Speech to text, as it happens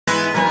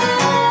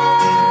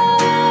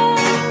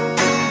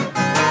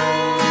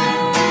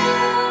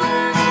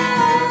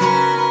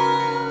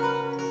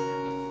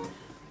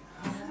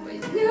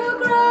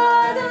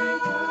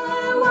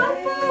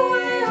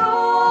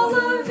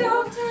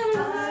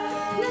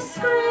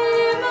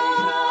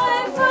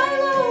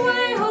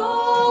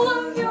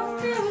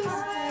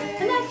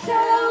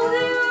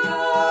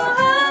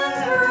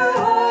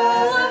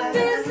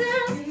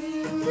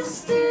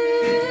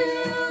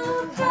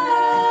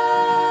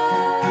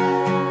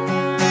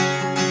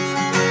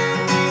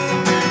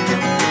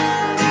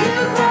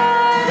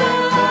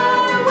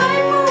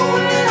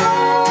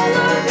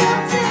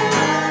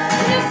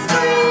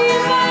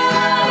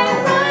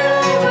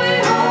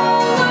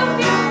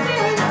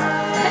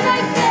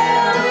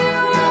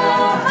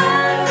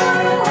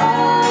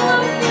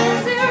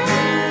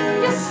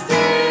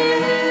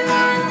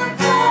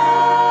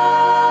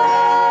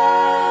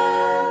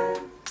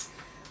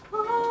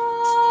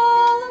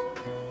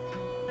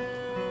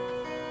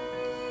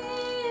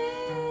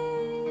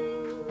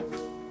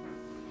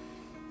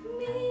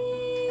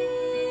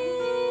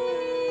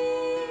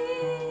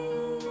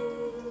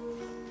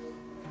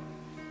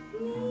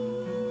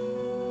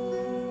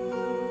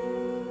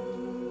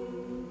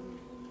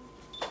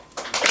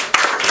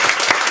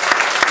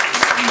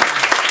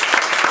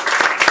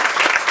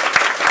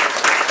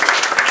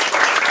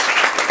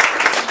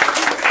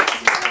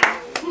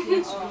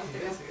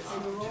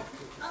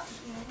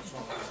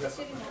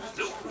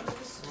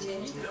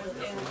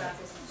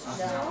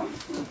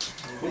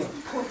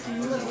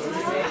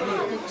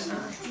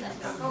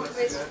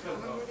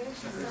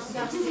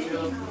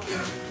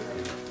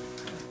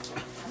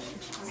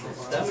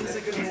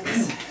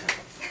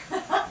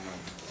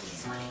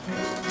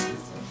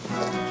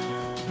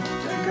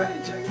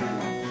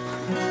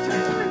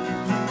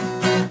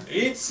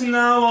It's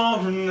now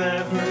or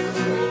never.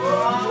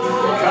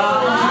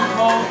 Come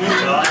hold me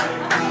tight.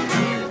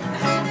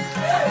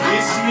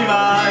 Kiss me,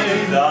 my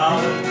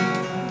darling.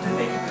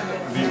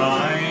 Be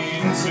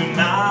mine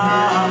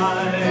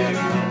tonight.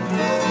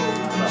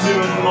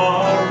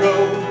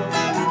 Tomorrow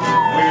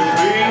will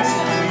be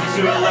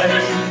too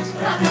late.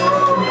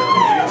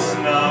 It's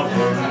now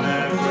or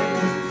never.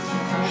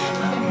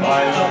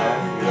 My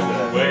love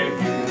will wait.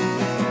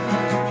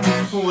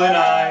 When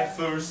I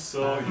first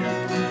saw you,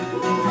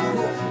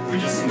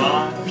 with a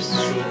smile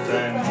so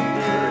tender,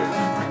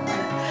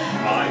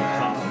 my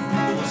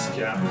heart was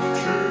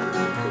captured,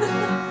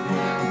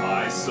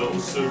 my soul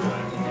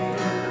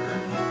surrendered.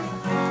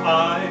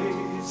 I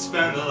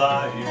spent a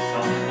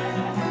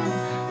lifetime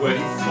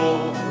waiting for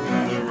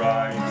the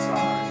right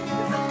time.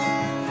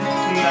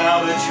 Now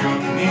that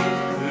you're near,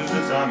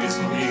 the time is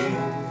near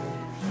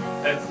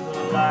at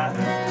last.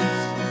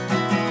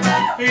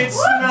 It's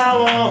now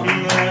or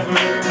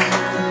never.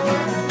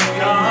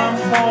 Come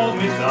hold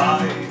me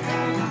tight.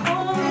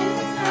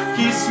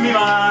 Kiss me,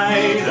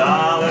 my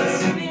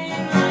darling.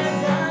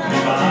 Be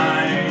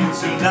mine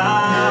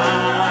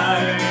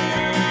tonight.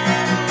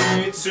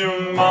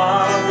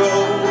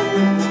 Tomorrow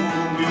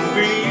will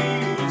be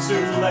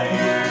too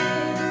late.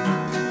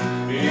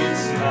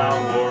 It's now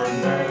or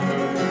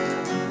never.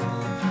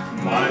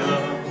 My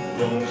love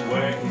won't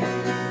wait.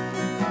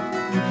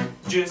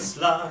 Just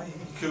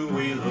like a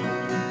willow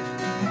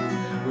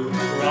will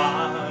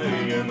cry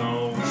an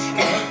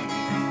ocean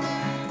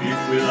if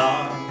we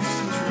lost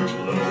true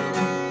love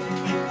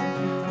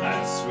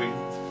and sweet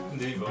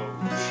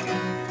devotion.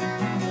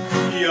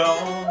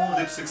 Your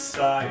lips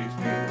excite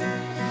me,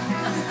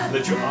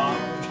 let your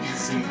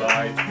arms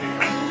invite me.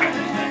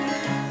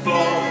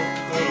 For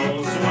who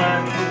knows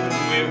when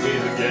we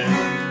will again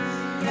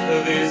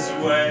this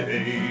way.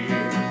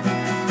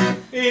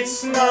 It's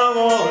now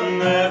or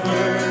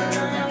never.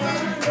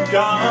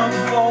 Come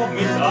hold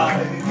me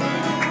tight.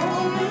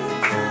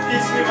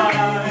 Kiss me, my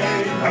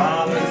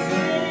darling.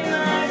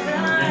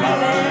 Be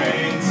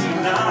mine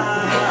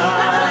tonight.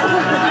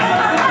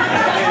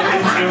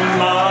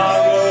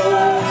 Tomorrow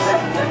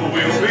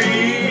will be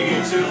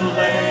too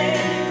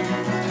late.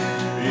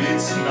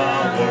 It's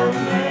now or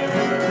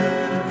never.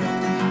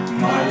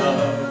 My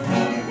love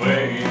won't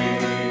wait.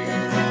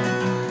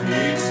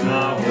 It's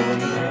now or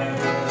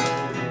never.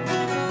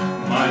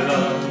 My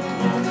love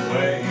won't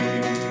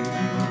wait.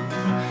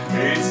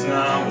 It's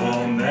now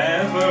or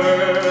never.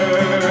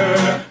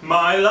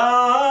 My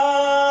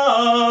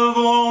love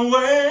won't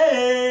wait.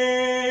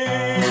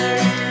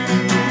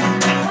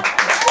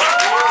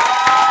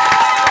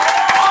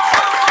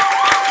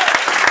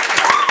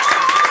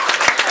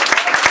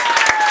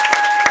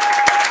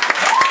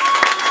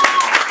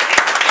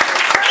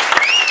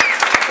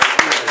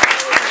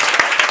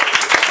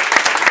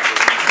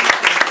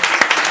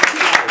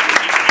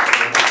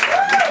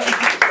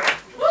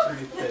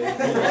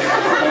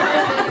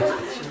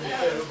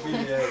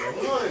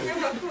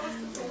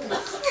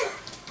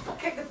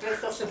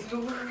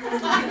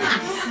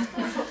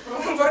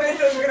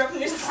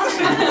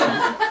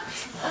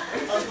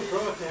 Аз го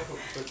пробвах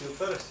няколко пъти,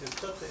 отваряш си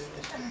устата и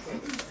нещо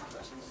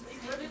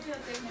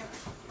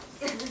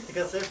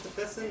така, следващата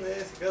песен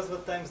се казва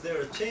Times They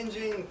Are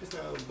Changing,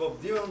 написана от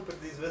Боб Дилан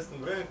преди известно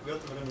време,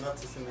 когато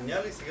времената са се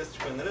меняли. Сега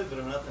всичко е наред,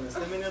 времената не се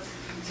менят,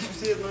 всичко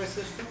си е едно и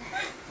също.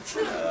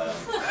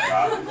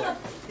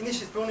 И ние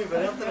ще изпълним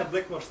варианта на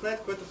Blackmore's Night,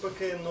 който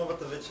пък е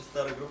новата вече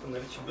стара група,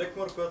 нарича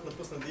Blackmore, която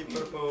напусна Deep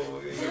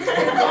Purple и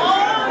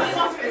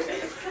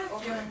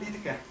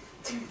Така.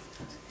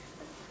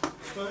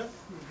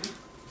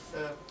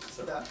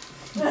 Да.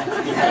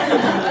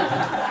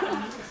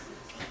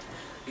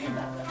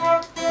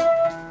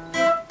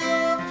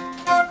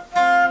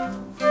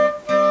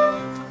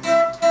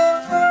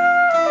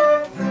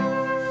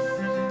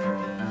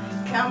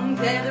 Come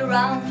gather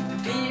round,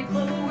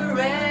 people,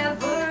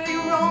 wherever you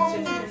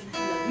roam.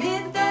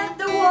 Admit that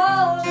the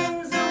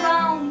waters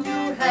around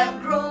you have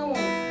grown.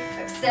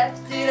 Accept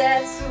it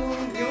that soon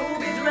you'll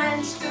be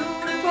drenched to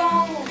the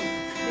bone.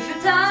 If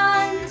your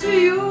time to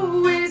you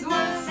is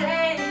worth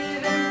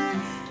saving,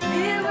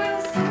 it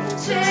will soon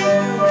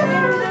change.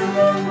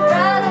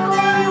 Right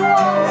away you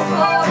walk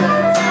for the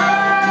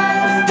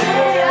times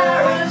they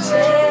are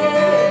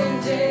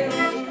a-changing.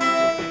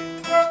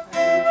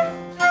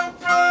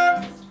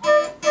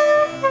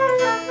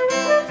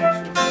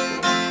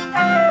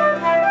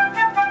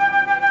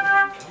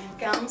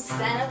 Come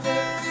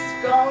senators,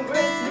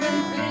 congressmen,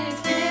 please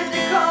hear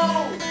the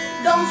call.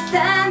 Don't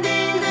stand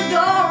in the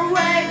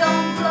doorway,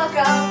 don't block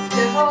out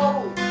the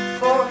hole.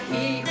 For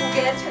he who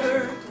gets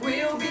hurt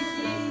will be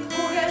he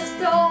who gets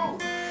told.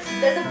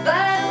 There's a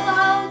battle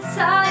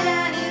outside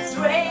and it's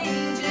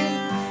raging.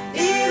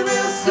 It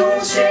will soon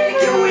shake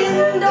your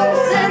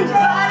windows and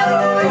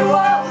rattle your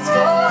walls.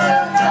 For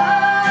the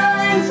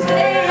times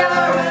they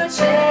are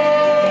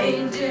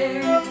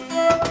a-changing.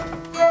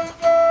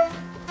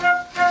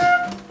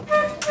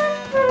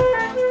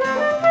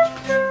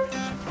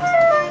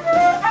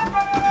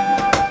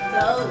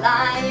 The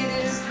line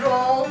is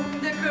drawn,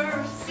 the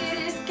curse it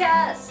is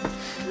cast.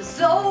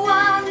 So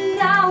on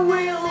now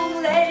will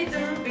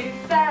later be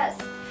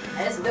fast,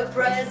 as the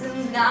present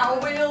now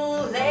will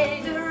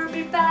later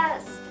be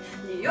past.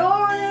 The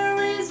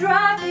order is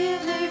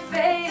rapidly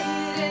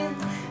fading,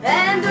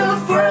 and the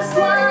first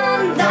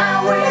one now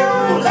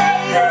will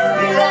later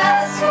be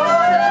last.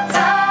 For the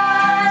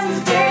times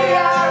they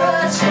are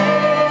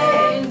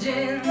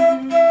a-changing.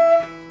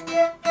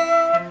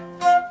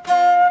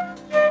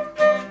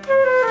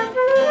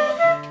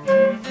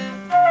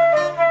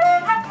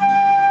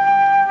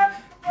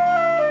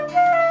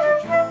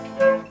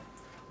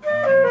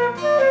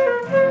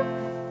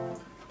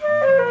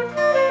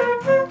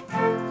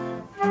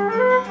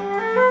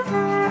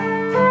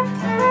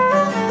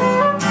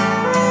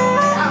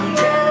 Come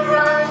gather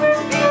round,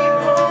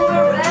 people,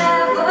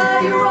 wherever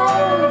you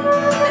roam,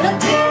 and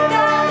admit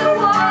that the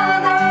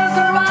waters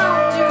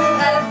around you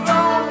have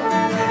grown.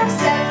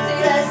 Accept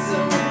it as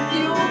soon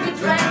you'll be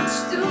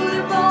drenched to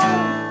the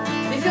bone.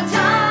 If your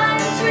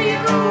time to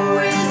you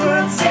is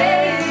worth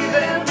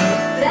saving,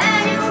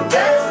 then you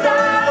better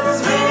start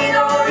swimming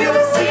or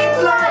you'll sink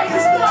like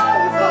a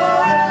stone. For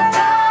the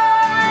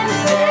times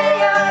they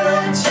are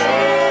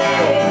a-changing.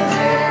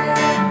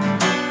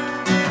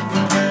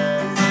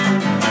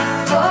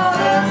 For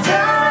the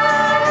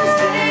times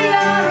they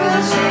are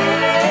a-changing.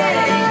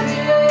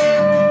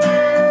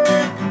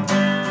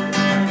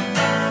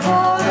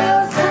 For the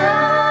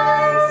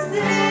times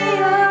they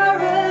are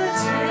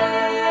a-changing.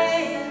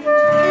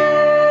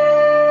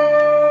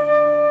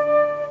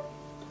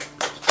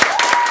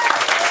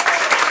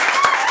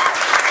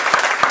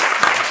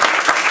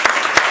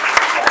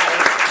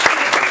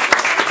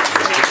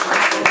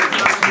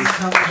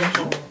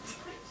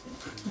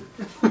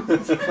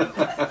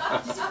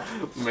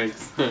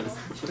 Makes sense.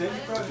 Ще ми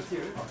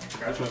приветира.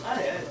 Ще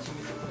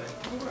ми добре.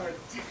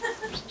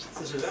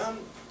 Съжалявам,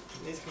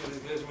 не искаме да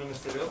изглеждаме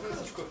несериозно и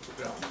всичко е в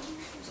програма.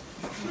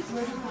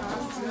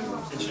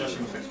 И че ще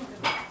ми кажа.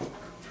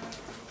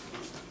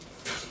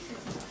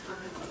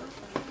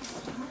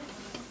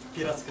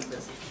 Пиратска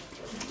песен.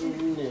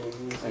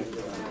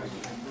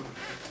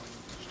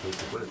 Ще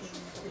го бъдеш.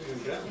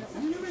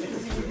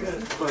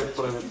 Играем? Това е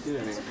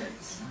превентиране.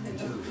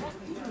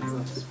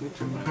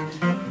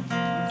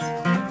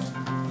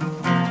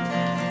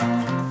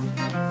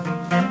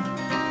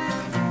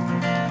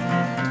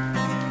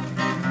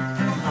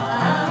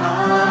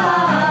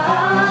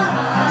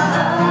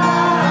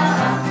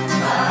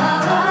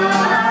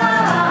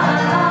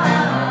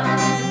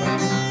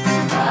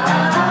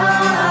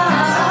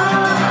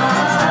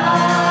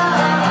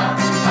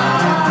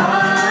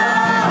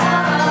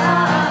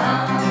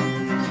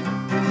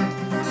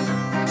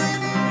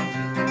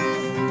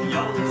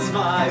 Yon's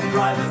my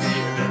private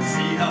view and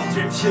see how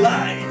trim she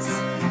lies.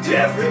 To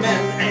every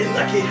man a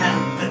lucky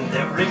hand and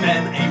every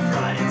man a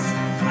prize.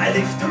 I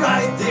live to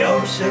ride the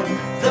ocean,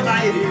 the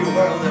mighty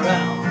world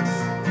around.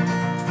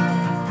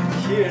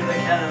 Hear the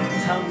cannon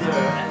thunder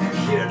and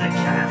hear the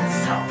cannon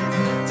sound.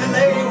 To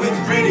lay with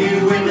pretty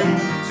women,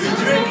 to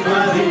drink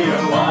my dear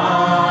wine.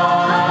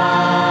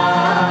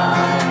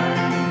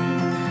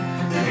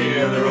 To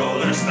hear the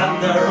rollers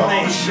thunder on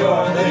a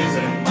shore that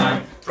isn't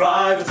mine.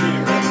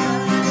 Privateering,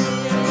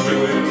 we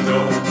will go.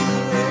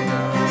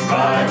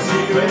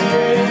 Privateering,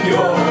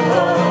 yo.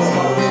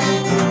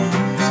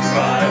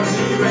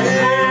 Privateering,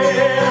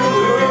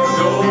 we will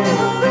go.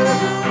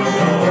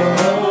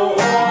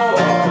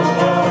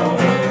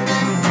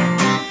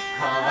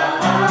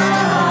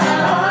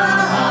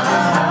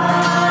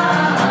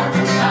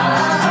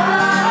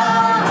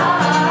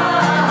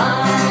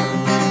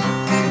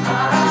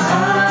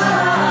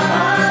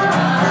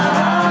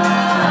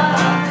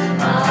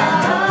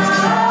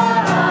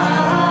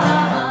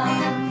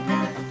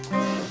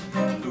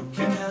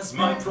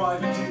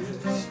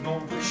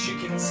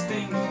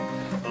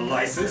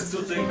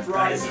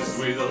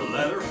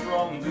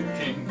 from the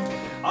king.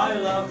 I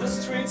love the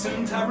streets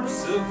and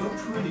taverns of a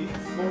pretty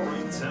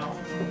foreign town.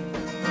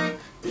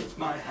 Tip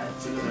my hat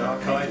to the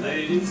dark-eyed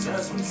ladies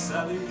as we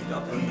sally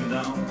up and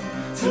down,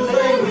 to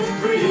lay with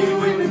pretty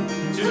women,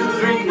 to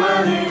drink my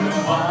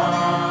little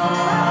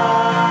wine,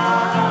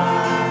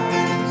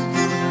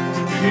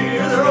 to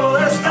hear the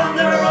rollers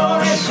thunder on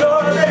a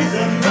shore. Ladies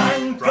and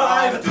mine,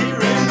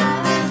 privateering,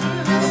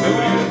 we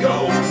will go.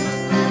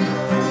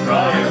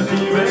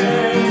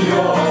 Privateering,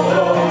 yo,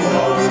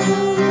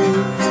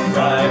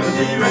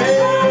 privateering,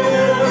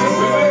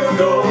 we will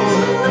go.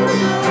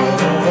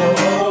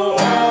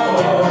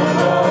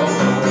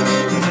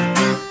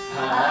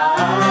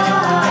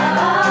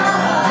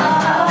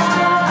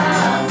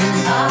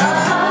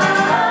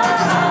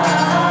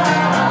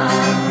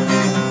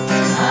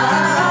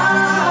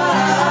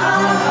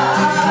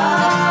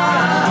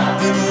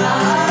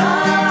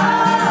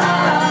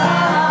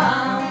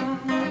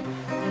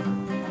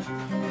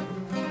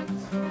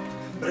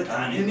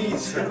 Britannia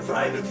needs her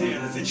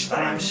privateers each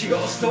time she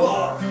goes to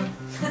war.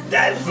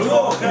 Death to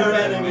all her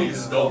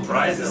enemies, though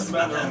prizes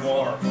matter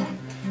more.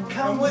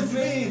 Come with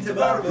me to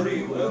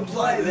Barbary, we'll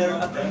fly there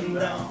up and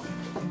down.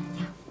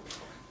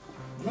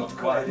 Not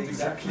quite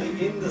exactly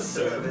in the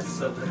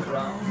service of the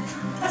crown.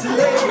 To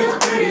lay with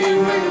pretty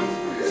women,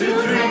 to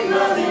drink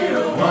my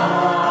little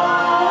wine.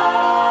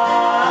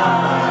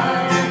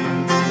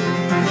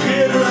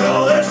 Hear the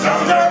rollers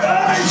thunder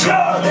and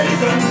shore,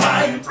 ladies and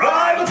mine,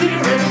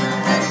 privateering.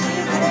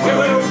 We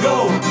will go,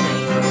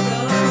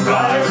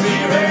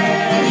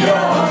 privateering, yo,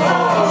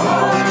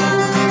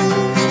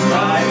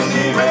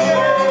 privateering,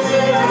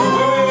 we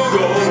will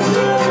go,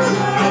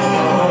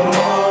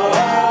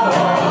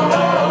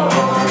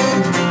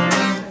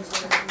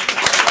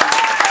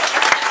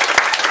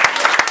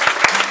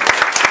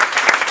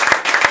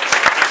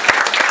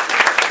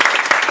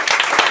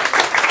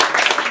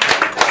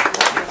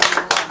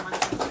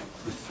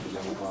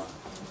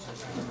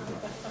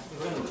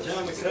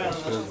 Продължаваме края на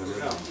нашата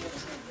програма.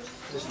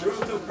 Между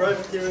другото,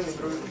 privateering е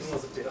друга дума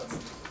за пиратство.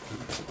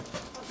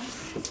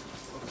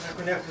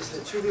 Ако някой се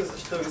е чудил,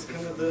 защо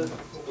искаме да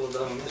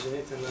обладаваме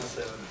жените на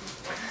севера.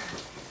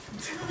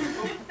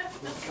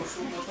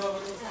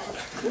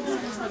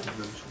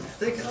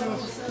 Тъй като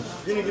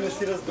винаги не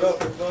си разбрал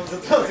какво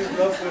за този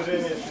това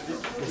сражение седи.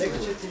 Нека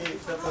че ти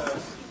тата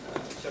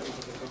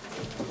шапката тук.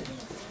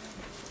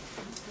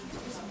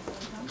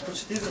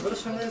 Почти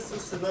завършване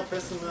с една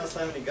песен на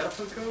Саймън и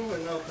Гарфънкъл,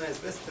 една от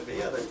най-известните бе,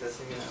 дайте да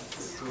си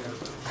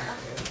минават.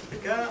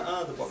 Така,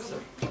 The Boxer.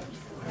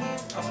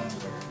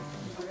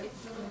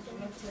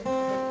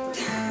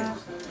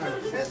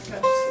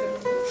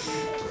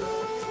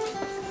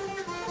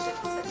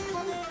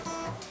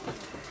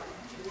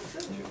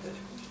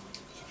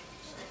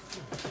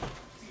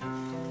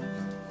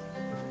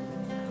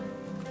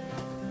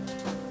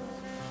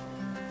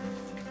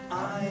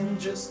 I'm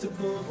just a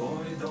poor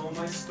boy, though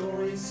my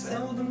story's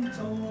seldom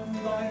told.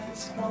 I have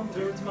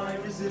squandered my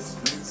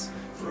resistance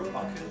for a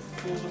pocket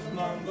full of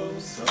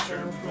mumbles, such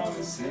are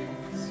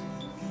promises.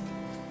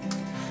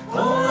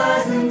 All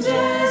lies and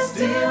jest,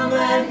 still a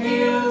man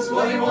hears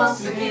what he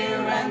wants to hear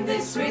and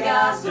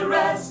disregards the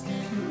rest.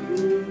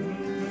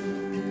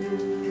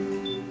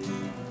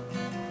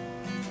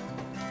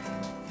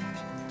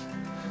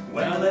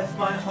 When I left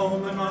my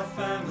home and my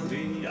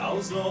family, I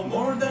was no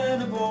more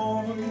than a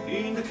boy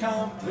in the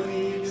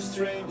company of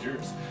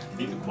strangers,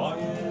 in the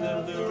quiet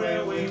of the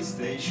railway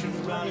station,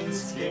 running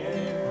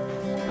scared.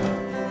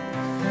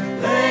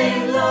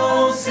 Laying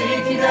low,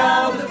 seeking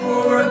out the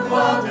poorer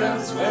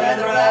quadrants where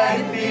the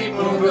ragged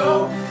people go,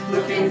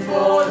 looking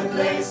for the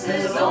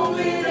places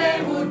only they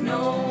would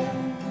know.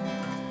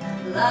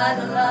 Lie,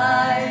 the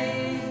lie,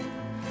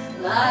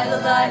 lie, the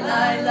lie,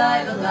 lie,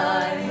 lie, the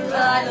lie,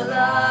 lie, the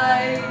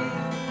lie.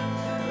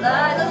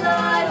 Lie, la,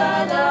 lie,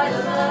 lie, lie,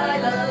 lie,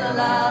 la, la,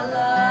 la,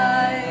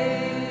 lie.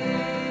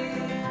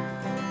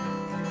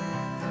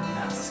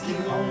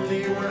 Asking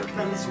only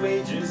workman's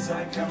wages,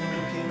 I come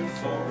looking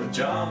for a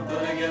job,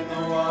 but I get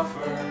no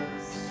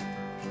offers.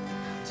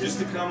 Just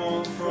to come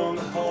on from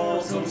the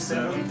halls on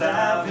 7th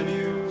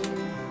Avenue.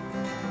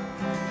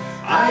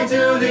 I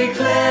do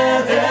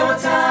declare there were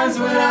times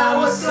when I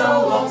was so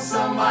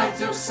lonesome I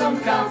took some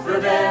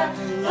comfort there.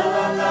 La,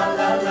 la, la,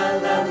 la, la,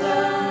 la, la.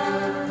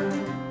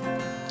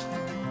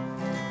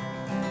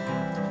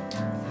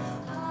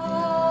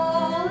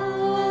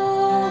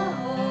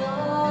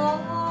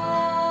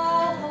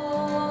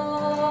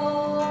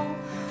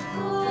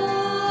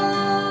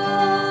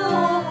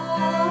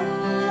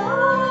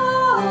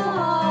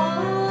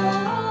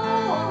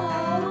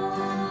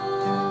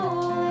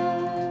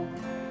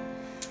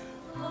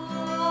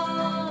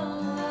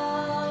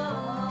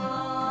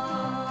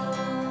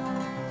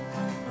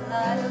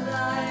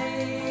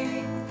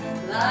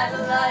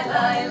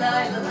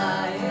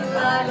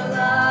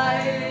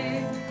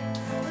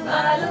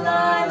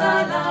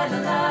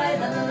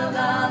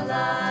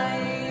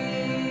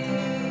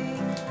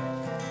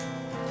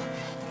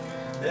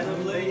 Then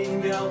I'm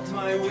laying out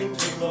my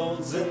winter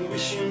clothes and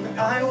wishing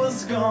I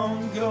was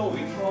gone,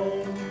 going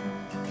home.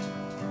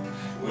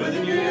 where the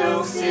New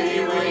York City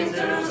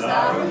winters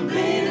are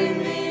bleeding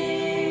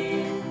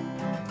me,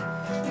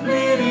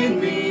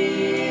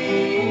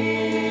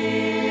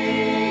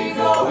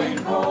 going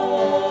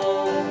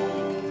home.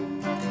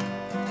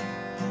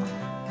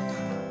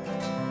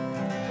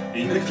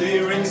 In the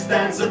clearing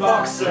stands a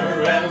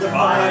boxer and a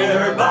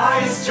fighter by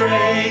his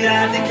trade,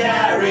 and he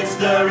carries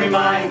the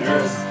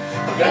reminders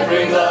of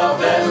every glove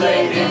that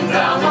laid him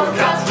down or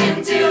cut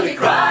him till he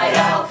cried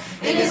out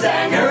in his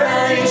anger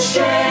and his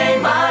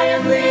shame, I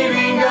am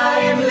leaving,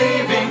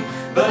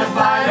 but a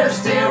fighter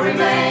still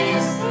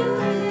remains.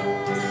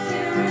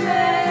 Still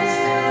remains.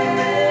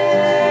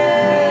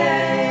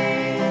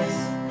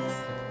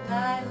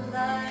 Lie,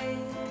 lie,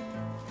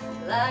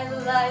 lie,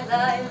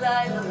 lie,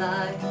 lie, lie,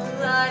 lie,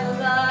 lie,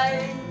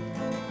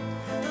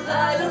 lie,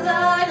 lie,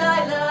 lie,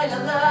 lie, lie, lie, lie,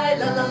 lie,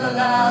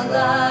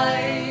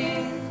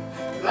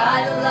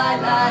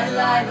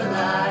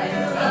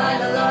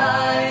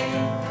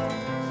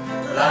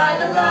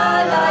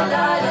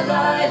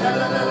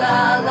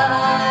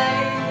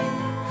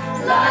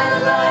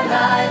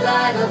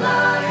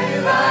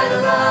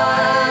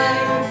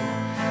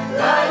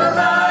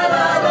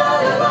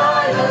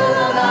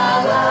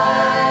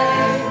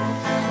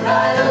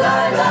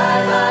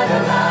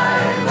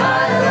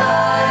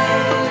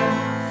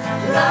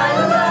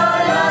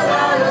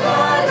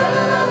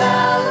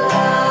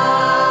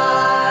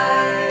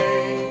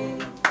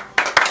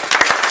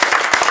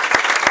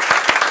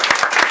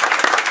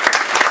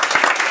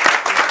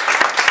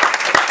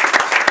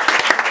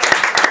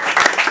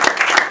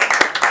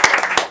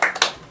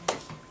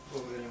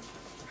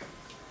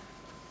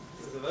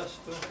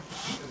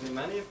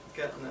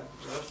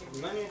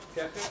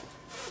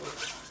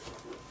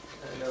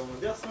 ляво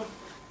надясно,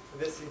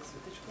 Веси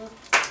Светичко.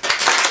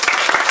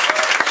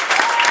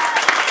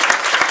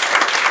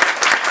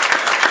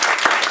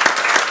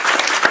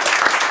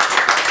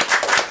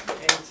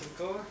 Ени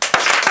Цветкова.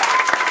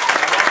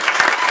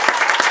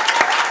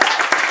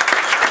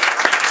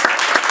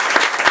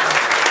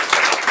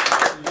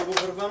 Любо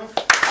Върбанов.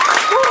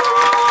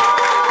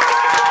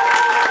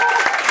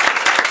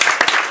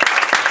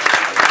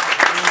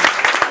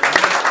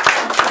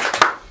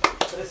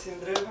 Преси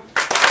Андреева.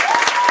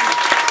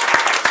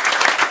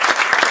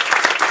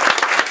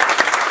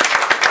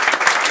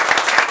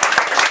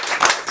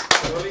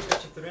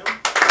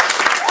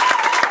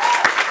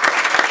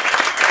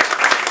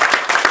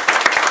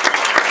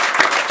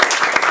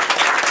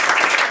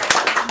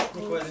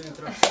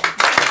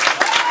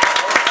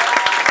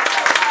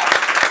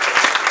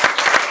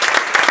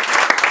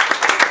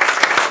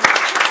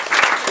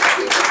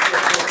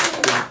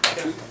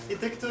 И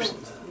тъй като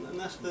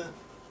нашата...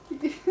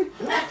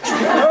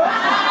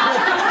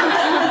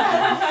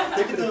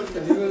 Тъй като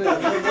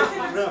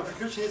програма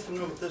приключи, ние сме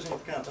много тъжни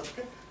и така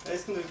нататък,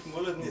 искам да ви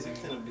помоля да ни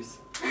извикате на бис.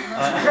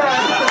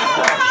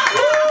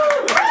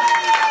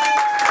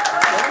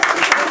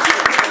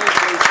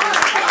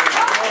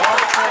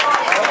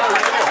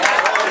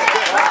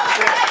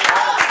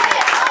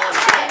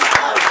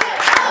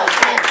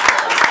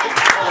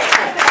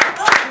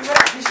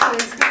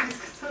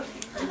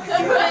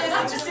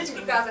 Че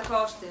всички казах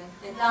още.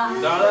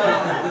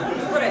 Да.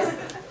 Добре.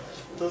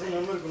 Този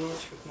номер го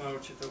научих от моя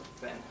учител по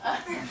пеене.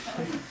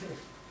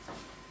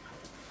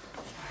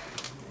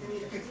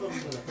 Какво да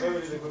направим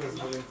или да го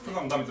развалим?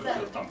 Предлагам дамите да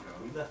отидат там.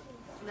 Да.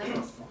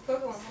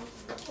 Първо.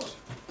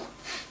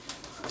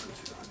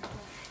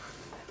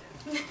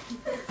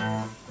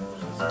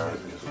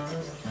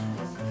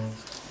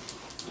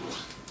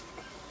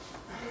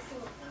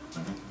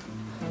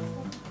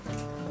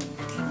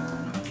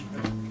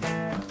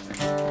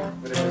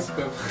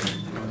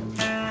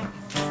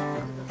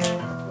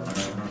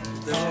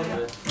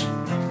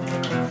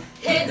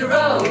 Hit the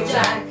road,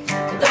 Jack.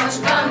 Don't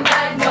you come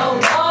back no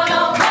more,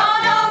 no more,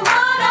 no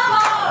more, no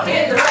more.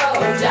 Hit the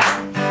road, Jack.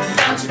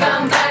 Don't you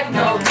come back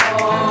no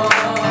more.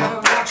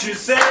 What you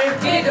say?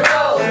 Hit the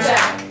road,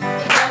 Jack.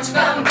 Don't you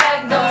come back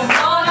no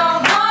more, no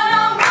more,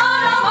 no more,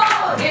 no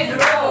more. Hit the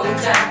road,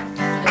 Jack.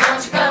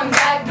 Don't you come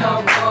back no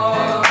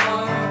more.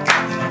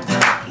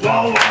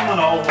 Whoa, woman,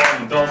 oh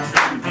woman, don't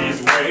treat me this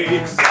way,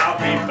 'cause I'll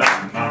be back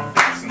on my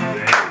feet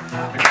someday.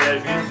 I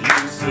gave you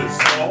uses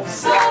so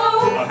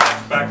I have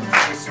to back the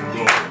place and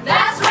go.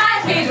 That's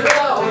right, hit the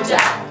road,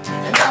 Jack.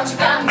 And don't you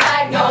come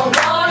back no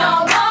more, no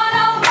more,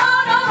 no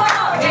more, no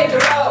more. Hit the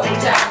road,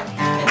 Jack.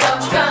 And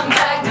don't you come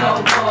back no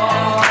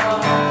more.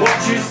 What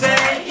you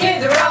say? Hit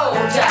the road,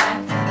 Jack.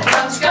 And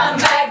don't you come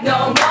back no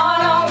more,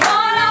 no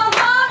more, no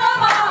more, no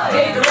more.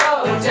 Hit the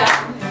road, Jack.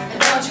 And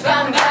don't you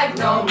come back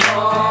no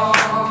more.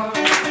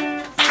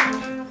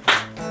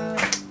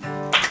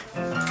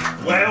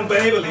 Well,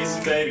 baby,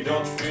 listen, baby,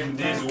 don't you feel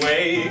this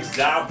way, 'cause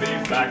I'll be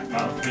back on my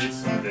feet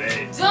someday.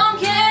 Don't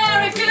care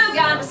if you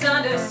got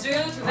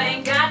misunderstood. You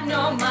ain't got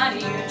no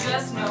money, you're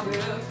just no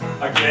good.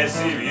 I guess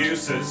if you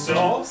said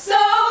so,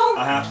 So, I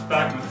have to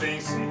pack my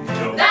things and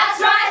go. that's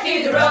right,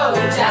 hit the road,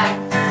 Jack.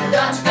 And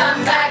don't you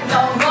come back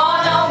no more,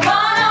 no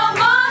more, no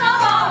more, no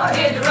more.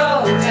 Hit the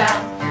road, Jack.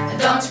 And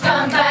don't you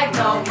come back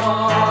no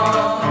more.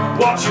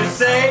 What you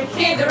say?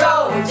 Hit the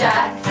road,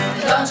 Jack.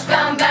 And don't you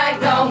come back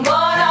no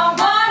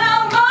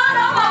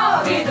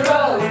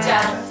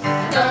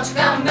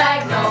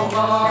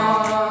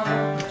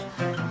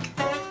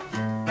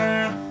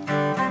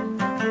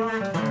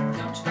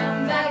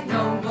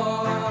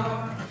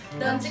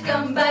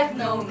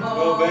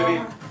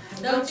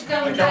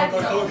come back no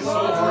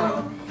more.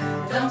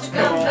 Don't you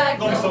come back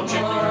no more.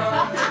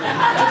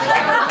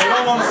 I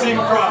don't want to see him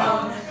cry.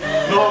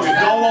 No, we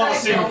don't want to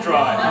see him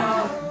cry.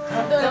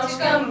 Don't you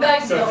come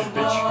back no Selfish more.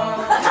 bitch.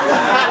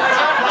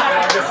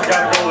 I guess I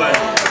gotta go there.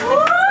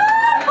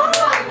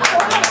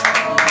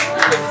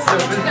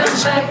 Don't you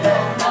come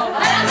back no more.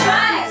 That's right.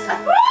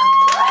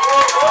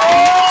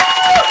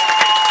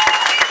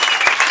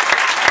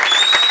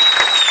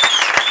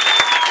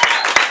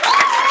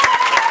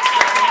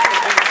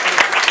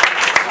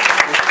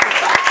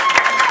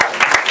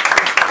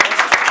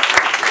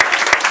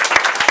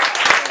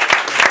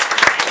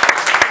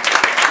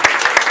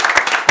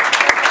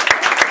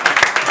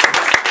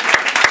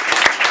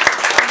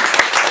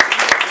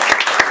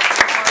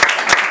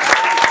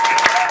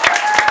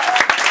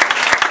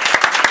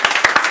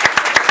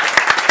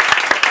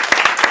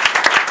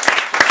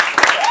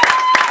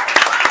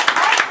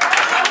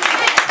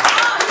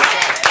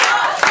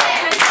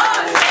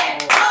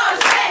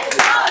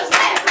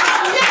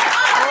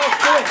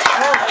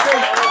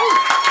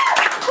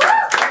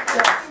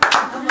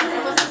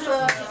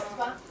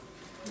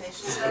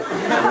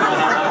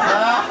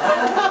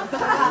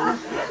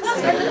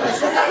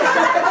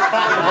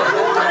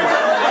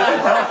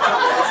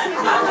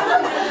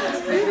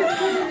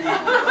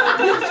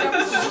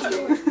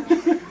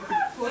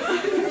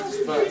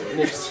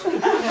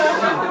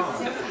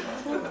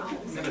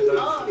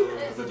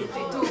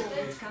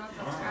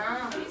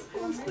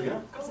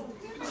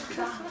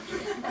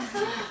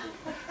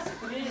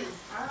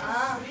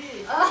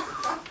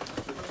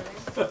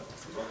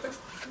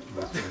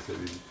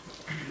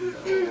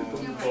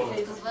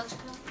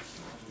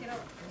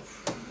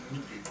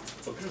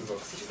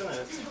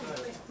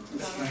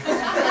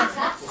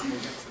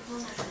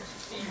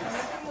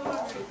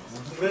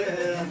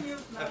 Добре,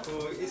 ако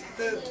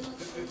искате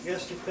да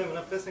ще тема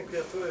една песен,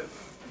 която е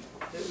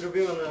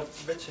любима на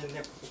вече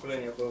няколко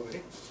поколения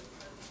българи,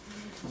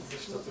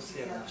 защото си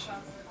е наша.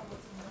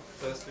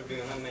 Тоест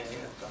любима на мен и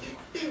на това.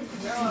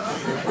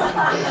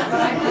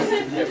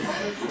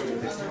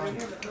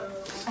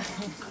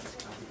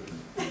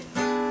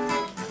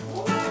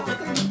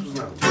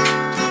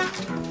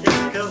 Тя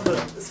се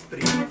казва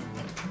 "Спри"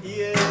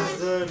 и е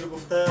за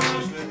любовта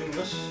между един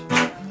мъж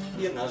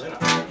и една жена.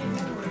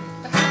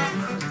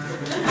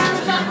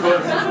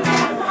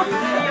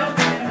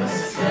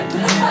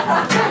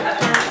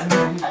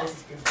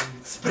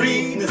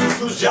 Спри, не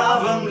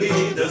заслужавам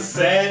ли да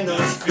се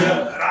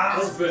наспя?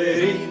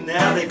 Разбери,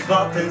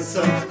 неадекватен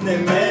съм, не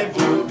ме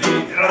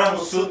буди рано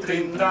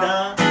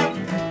сутринта.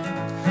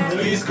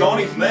 Нали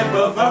изгонихме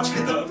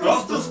бавачката,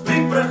 просто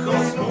спри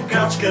прахосно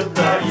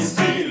качката и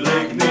си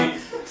легни.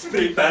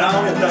 Спри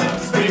пералнята,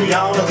 спри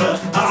мялната,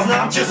 аз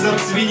знам, че съм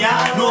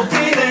свиня, но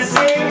ти не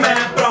си ме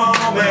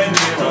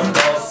променила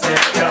до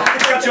сега.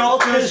 Така че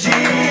откажи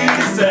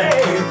се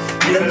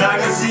и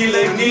веднага си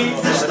легни,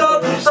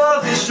 защото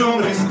този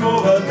шум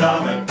рискува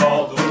да ме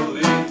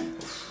подури.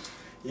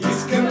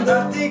 Искам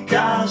да ти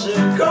кажа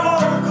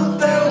колко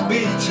те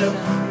обичам,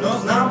 но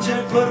знам,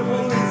 че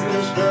първо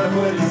искаш да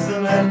бъди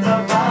съмет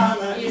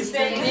тавана. И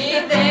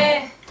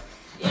стените,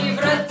 и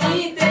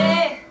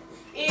вратите,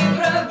 и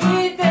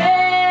врагите.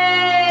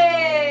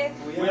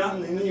 Коя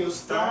не ни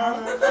остана?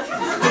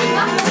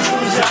 Не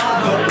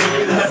заслужава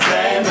ли да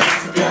се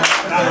наспя?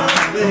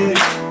 Разбери,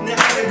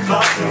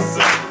 неадекватен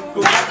съм,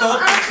 когато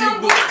ти си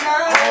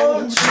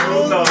бутнал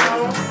чудо.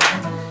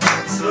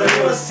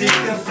 Сварила си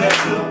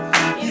кафето,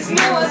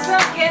 Измила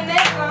съм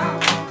кенефа.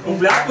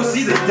 Облякла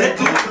си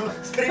детето.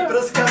 спри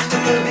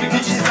пръскачката,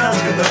 приключи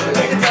стачката.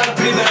 Нека тя да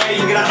прибере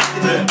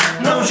играчките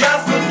на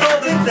ужасното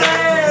дете.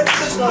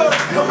 Защо?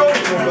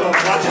 Колко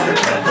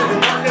плачете? Да го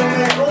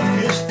махаме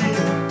от къщи,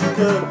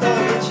 да той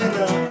вече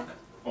на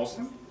 8?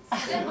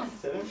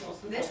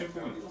 8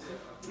 помни.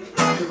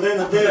 добре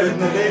на 9,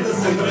 не дей да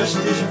се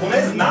мръщиш.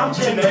 Поне знам,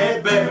 че не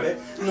е бебе,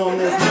 но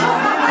не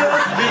знам и не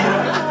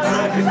разбира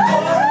за какво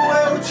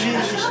е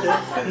училище.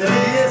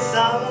 Нали е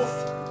само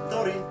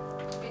втори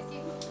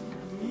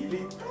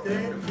или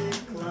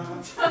трети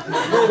клас.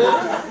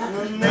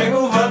 На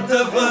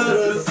неговата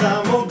възраст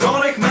само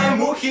гонехме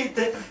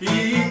мухите и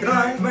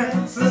играехме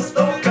с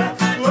тока,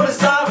 но не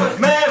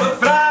ставахме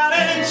в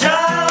ранен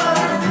час.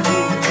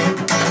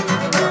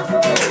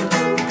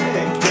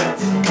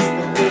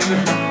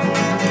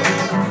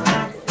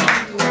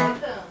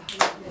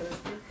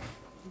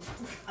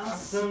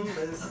 Аз съм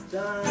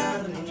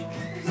бездарник.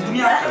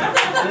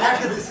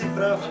 Някъде си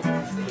прав,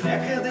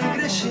 някъде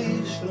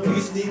грешиш, но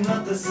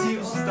истината си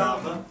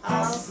остава.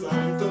 Аз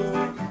съм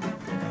тук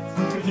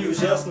и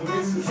ужасно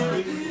ми се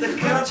спри,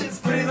 така че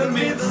спри да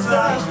ми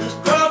досаждаш.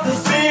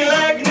 Просто си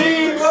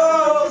легни,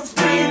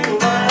 спри,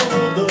 това е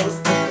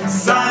лудост.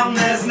 Сам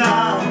не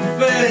знам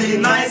в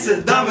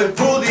 11 да ме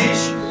будиш,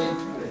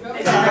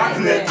 как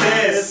не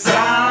те е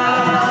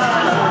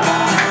срам.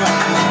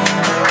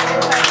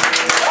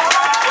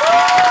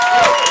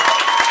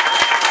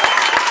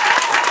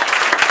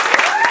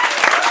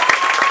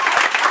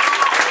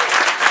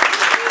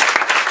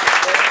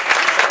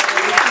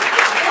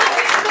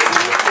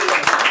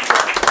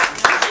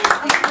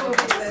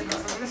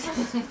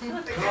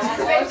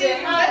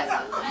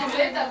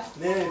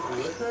 Не,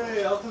 хубавата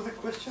е out of the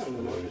question.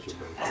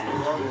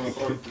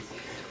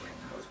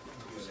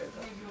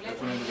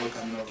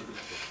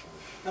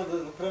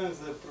 Да направим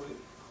за прови...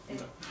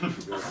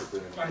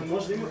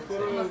 Може да има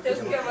хора...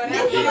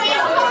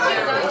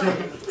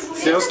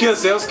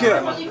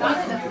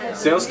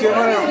 Селския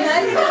вариант.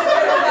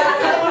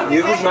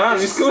 Ние го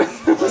знаем, искаме.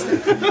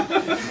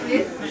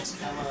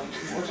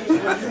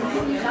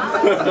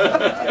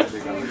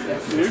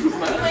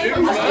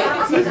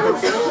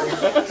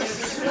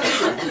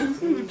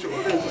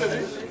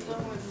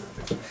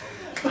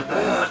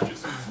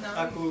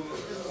 Ако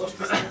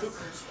още сте тук...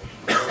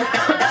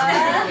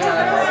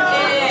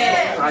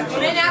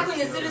 Поне някой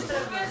не се ли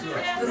страхва да се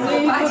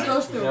обачи?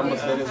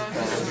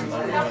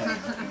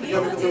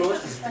 Докато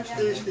още сте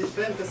тук, ще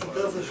изпеем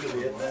песента за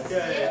Жулиета. Тя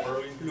е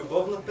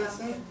любовна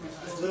песен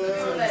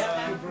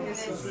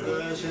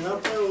за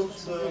жената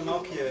от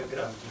малкия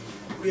град,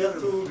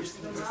 която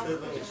ще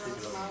преследва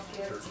мечтите.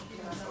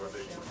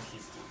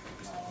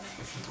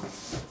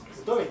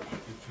 Готови?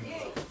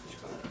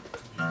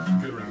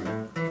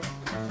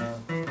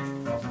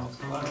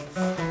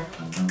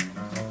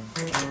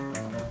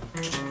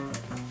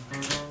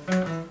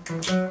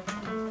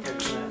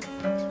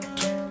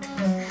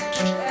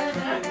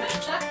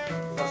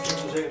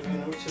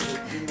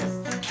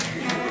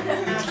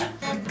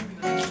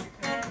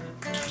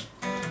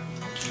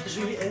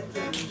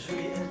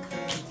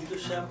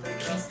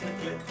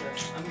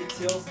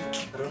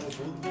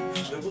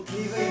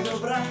 Работлива и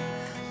добра,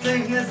 тъй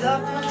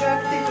внезапно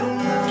как ти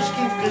хрумна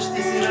ушки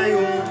вкъщи си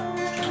района.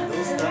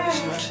 Да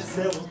оставиш наше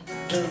село,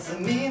 да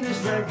заминеш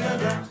за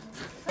града.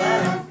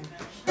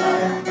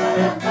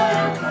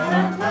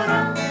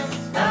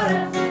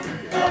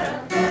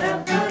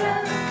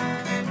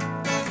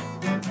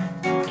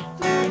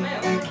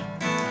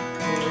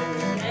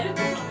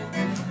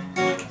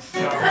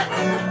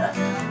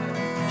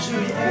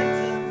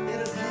 Жулиета е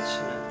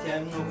различна, тя е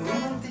много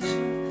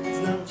романтична.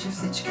 Знам, че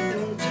всичките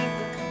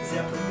момчета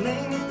зяпат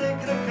нейните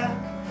крака.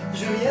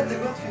 Жулиета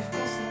готви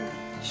вкусно,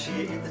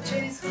 шие и тъче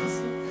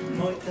изкусно.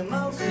 Моята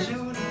малка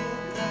Жулиета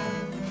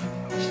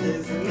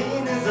ще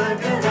замине за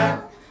града.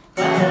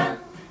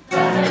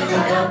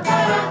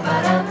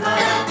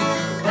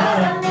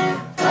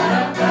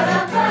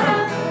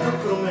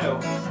 Тук Ромео,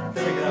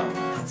 телеграма.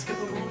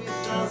 Скъпа Жулия, в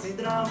тази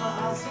драма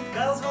аз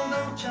отказвам да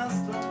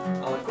участвам.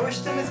 Ала кой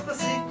ще ме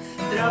спаси?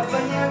 Трябва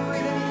някой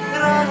да ни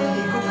храни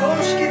и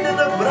кокошките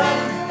да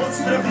брани от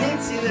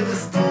стравници,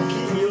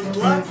 невестулки и от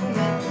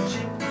лакоми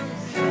очи.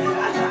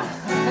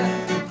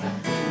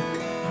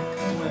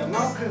 Моя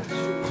малка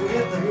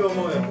Жулиета била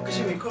моя.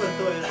 Покажи ми кой е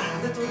той.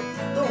 Дето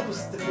толкова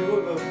се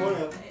трепилува в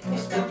моя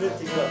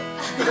изпреплет игра.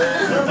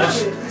 Знам,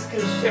 че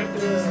искаш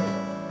да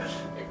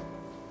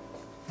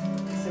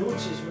се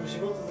учиш в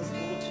живота, да се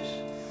получиш.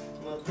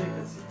 Но тъй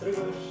като си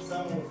тръгваш,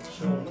 само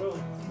ще умра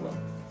от глад.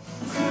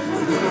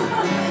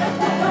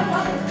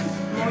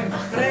 Моята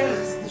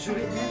прелест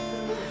Жулиета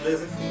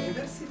влезе в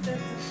университета.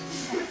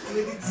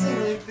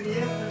 Медицина е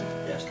приета,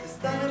 тя ще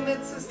стане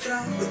медсестра.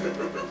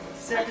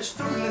 Сякаш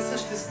тук не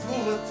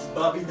съществуват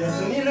баби,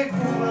 дето ни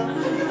лекуват.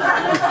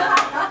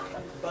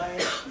 Бая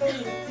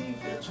ти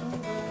пречува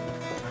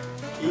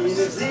и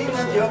не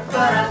взимат йо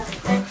пара.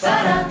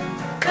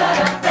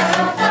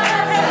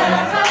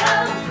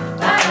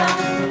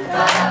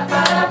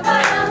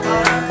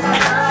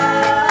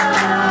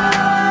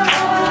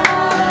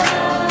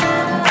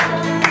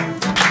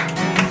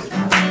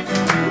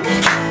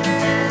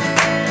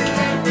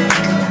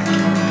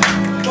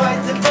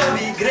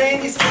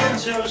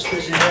 Ще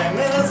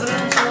живееме на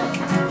Зрънчо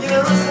и на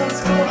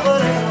русанско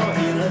варено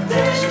и на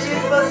тежки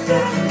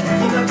пастет.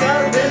 И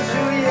макар без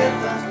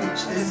Жулиета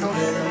ще си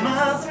гледам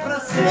аз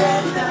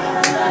прасета.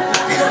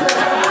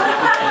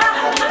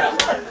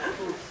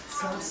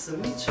 Сам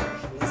самичък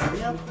на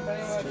земята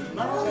с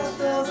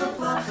минималната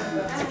заплата,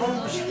 с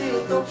помощи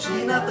от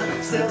общината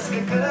в селска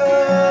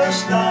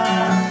къща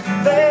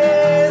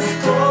без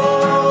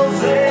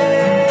клозет.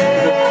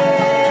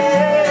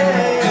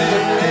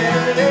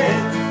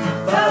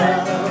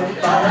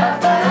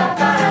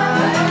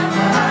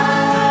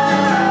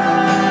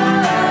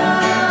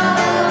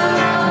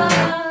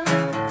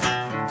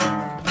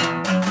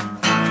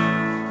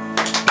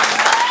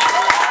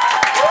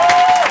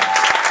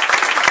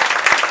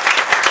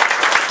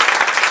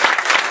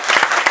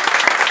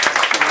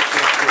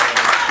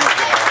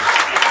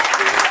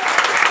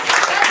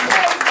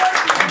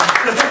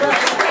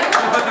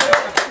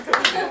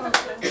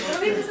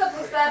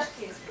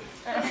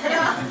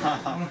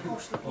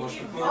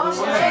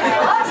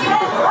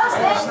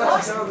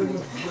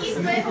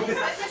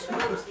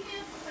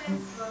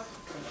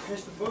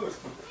 Нещо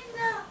българско?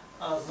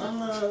 Знам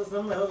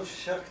на Радо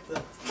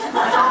Шишарката. Супер!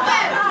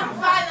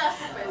 Това е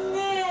нашата песен.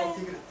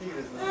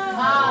 Тигре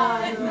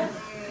знам.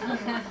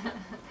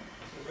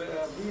 Добре,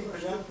 вие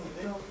брилянтни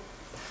ден,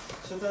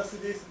 защото аз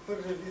седя и се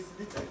пържа, вие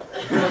седите.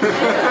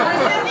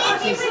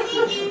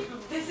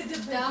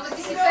 Да, ама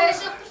ти си пееш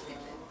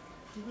авторските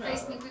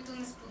песни, които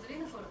не сподели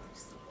на хората,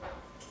 че са.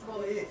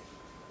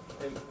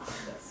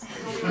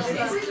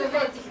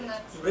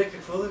 Добре,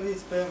 какво да ви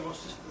изпеем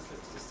още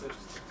след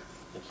следващото?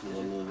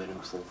 Много да намерим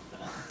псалмата.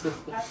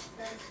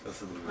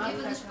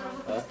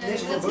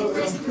 Нещо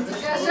българско.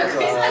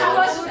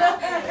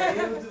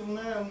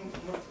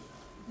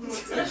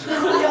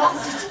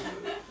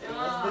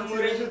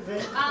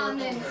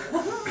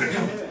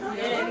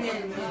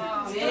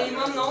 Не,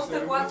 има много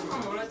стъкла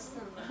тук, моля ти се.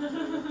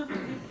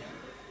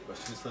 Баш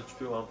не съм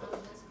чупил лампа.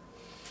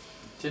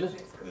 Ти ли?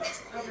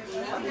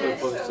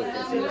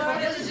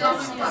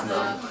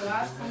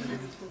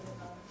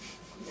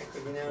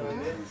 Някой го няма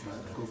идея.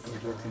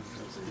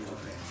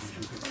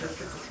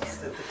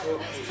 След такова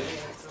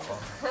положение.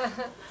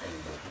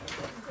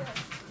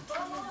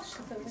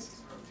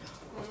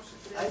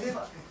 Айде,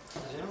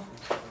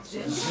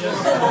 Жено.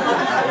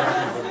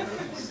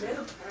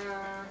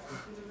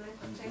 Добре,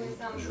 чакай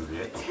само.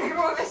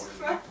 Какво беше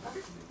това?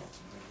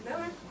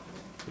 Добре.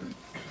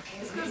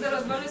 Искаш да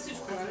разваля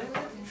всичко, нали?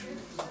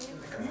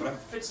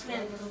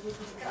 Впечатление.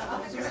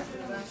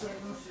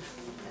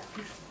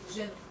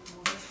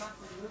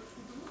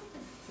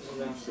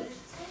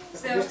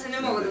 Все още не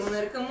мога да го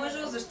нарека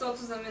мъжо, защото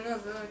замина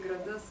за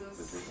града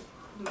с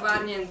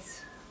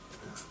варненци.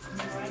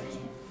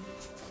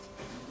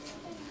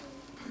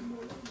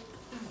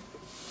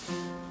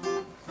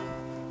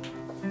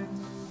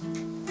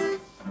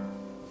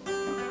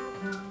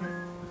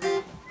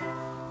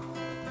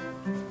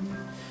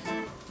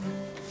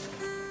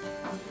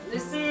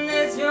 Listen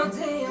as your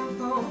day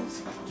unfolds,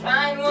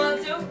 try not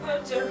to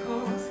put your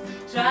hopes,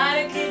 try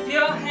to keep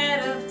your head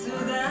up to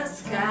the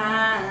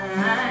sky.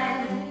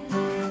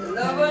 The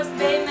lovers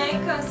may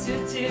cause you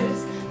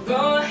tears,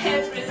 go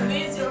ahead,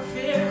 release your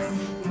fears.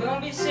 Don't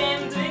be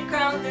ashamed to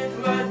count it,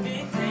 what we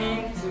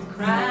think to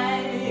cry.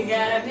 You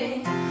gotta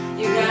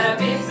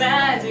be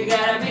bad, you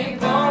gotta be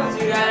bold,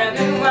 you gotta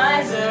be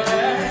wiser.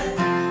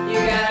 You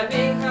gotta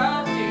be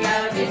hot, you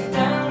gotta be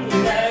strong, you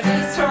gotta be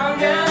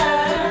stronger.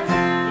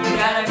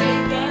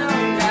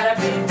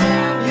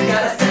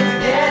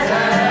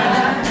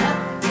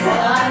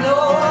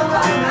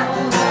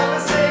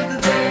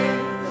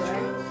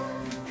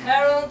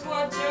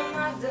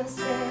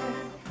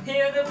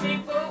 Hear the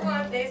people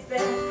what they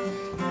say.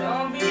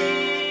 Don't be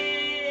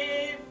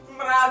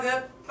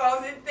мразят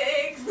този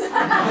текст.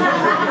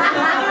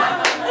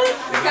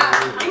 Така,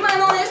 има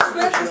едно нещо,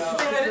 което се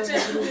нарече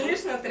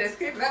сценична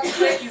треска и когато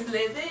човек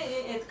излезе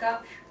и е така.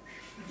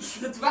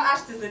 Затова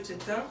аз ще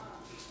зачета.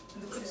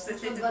 Докато се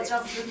сетите текст. 2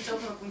 часа след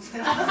началото на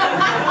концерта.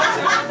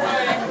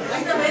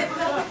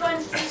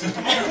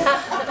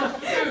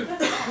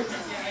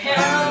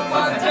 Hear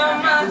what your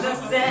mother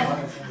said.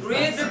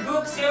 Read the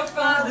books your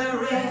father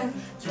read.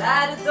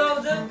 Try to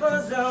solve the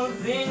puzzles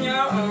in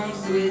your own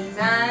sweet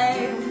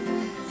time.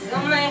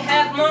 Some may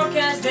have more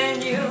cash than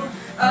you,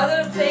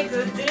 others take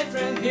a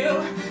different view.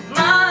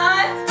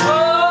 My,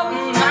 oh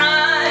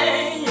my,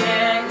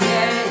 yeah,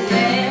 yeah,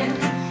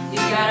 yeah.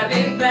 You gotta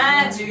be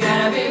bad, you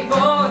gotta be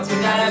bold, you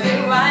gotta be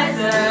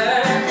wiser.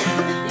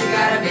 You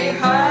gotta be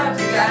hard,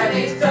 you gotta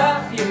be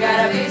tough, you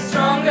gotta be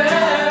stronger.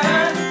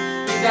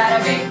 You gotta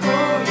be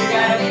cool, you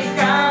gotta be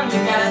calm, you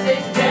gotta stay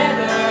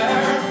together.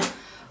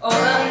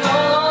 All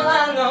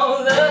I know,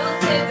 love will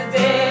save the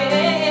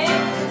day.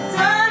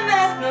 Time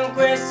asks no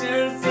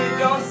questions, it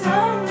goes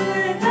on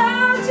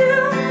without you,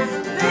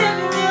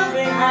 leaving you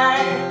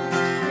behind.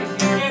 If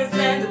you can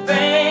stand the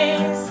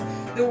pace,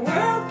 the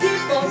world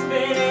keeps on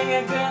spinning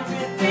again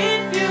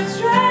if you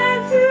try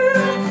to.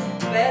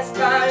 Best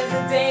part is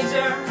the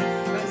danger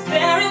when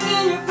staring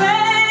in your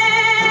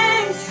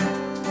face.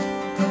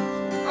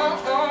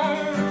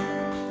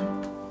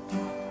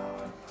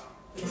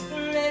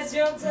 Listen as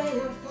your day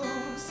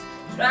unfolds,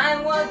 try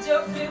and what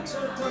your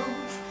future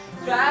holds.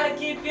 Try to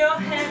keep your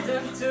head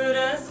up to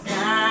the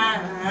sky.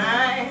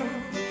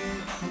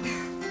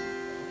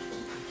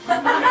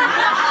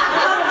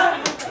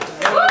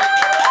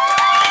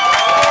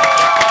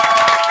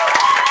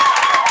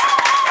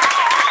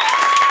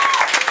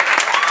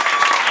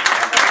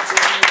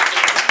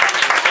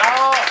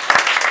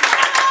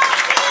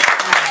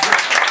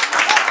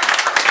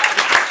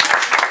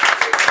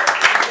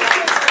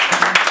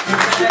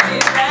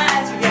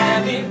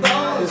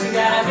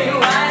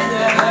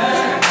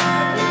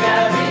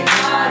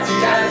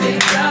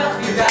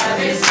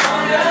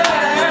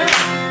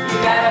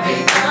 Gotta be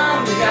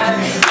calm, you gotta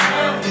be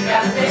strong, you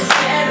gotta stay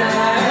strong.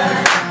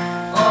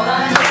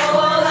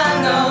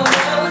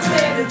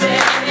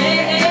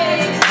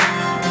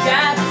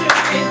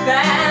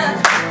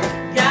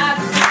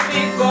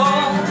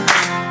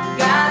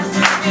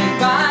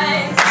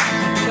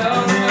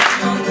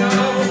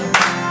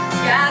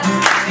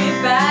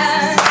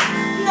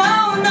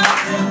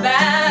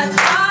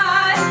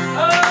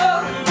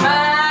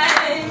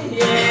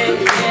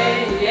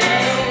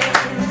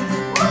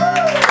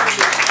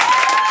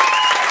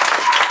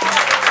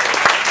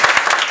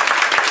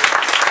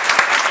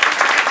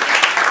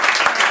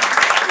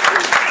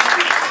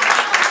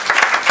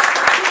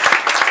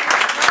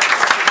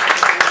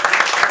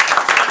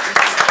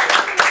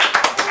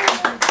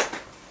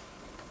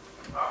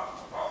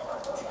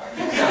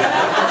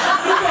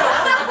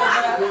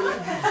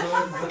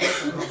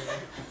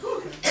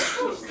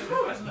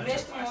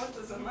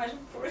 замажем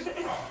позже.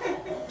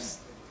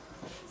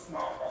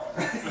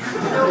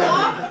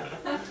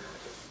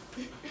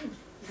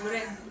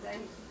 Добре, дай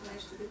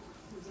нещо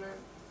да знаем.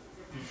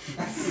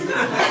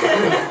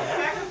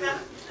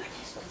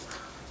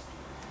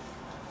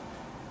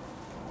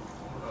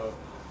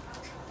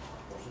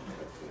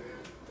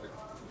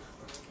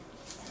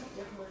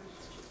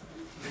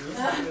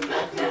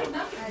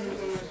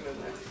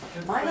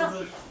 Майна!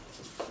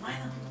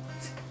 Майна!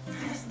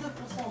 Стига се да е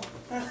по-слон.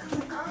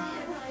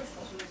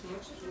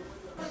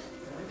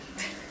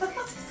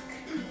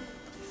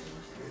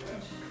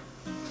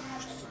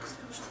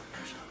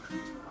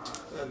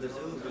 Държа да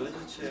отбележа,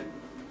 че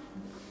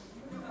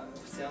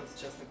официалната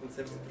част на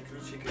концерта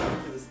приключи,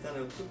 каквото и да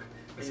стане от тук,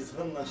 е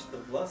извън нашата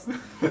власт,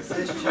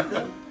 се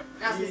счита.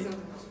 Аз не съм.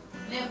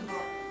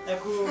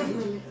 Ако...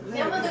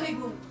 Няма да ви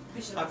го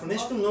пиша. Ако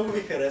нещо много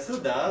ви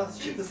хареса, да,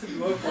 счита се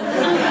било.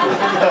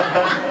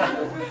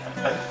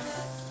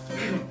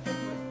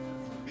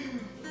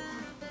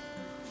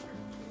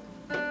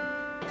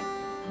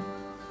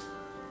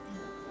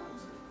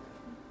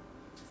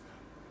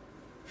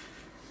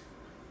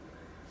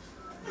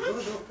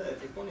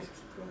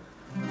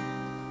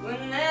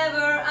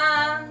 Whenever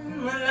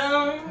I'm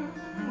alone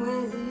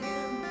with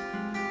you,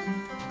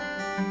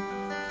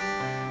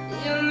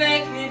 you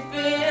make me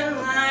feel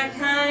like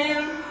I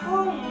am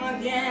home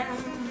again.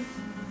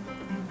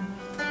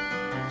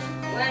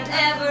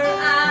 Whenever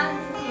I'm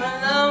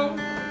alone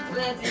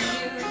with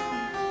you,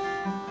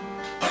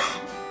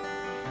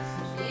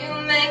 you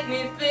make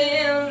me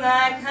feel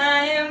like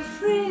I am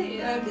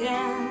free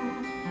again.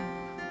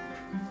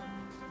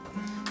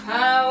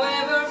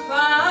 However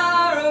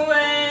far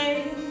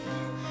away,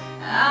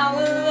 I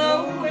will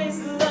always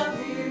love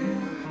you.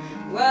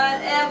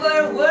 Whatever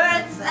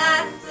words I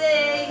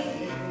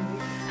say,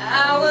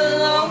 I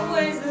will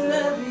always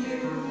love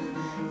you.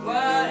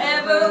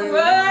 Whatever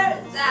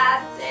words I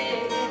say,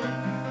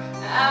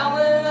 I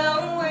will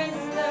always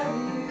love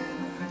you.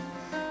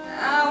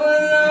 I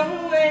will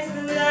always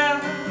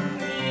love you.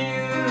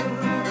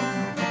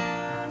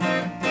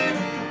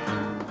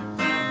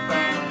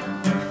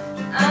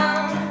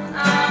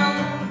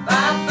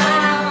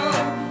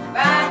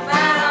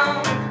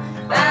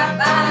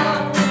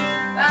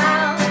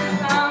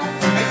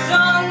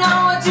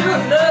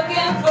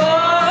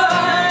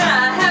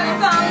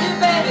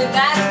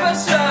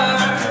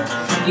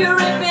 You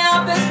rip me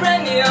up and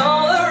spread me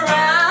all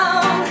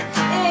around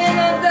in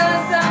the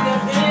dust of the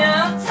din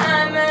of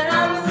time, and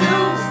I'm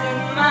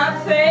losing my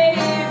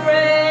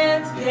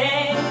favorite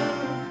game.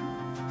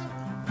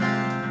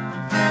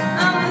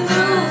 I'm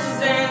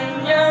losing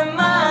your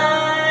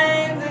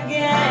mind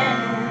again.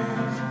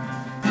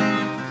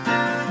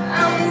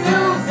 I'm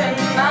losing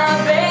my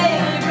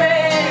baby,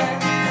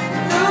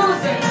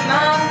 losing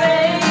my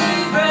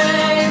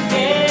favorite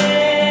game.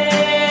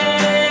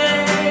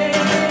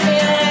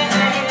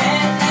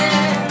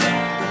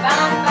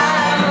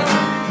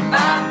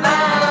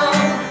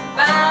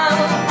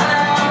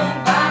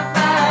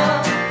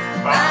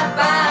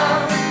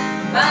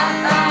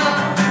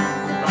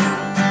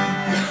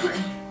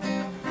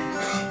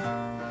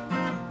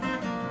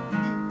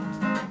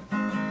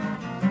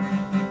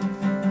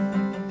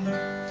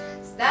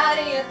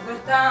 Старият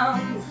квартал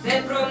не се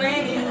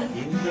промени,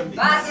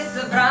 пак е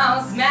събрал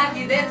смях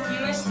и детски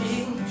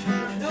мечти.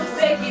 Тук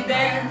всеки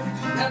ден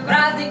на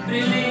празник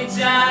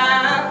прилича.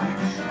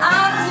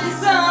 Аз ли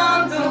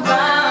съм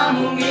това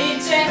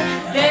момиче,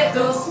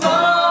 дето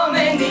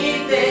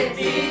спомените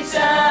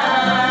тича?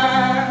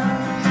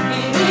 И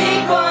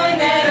никой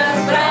не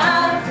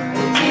разбра,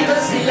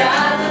 отива си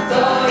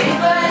лятото,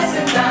 идва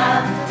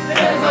есента.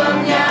 Тръгвам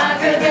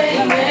някъде и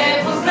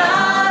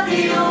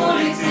непознати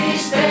улици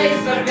ще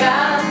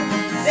извървя.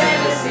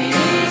 Себе си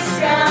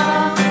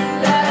искам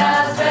да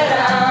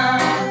разбера.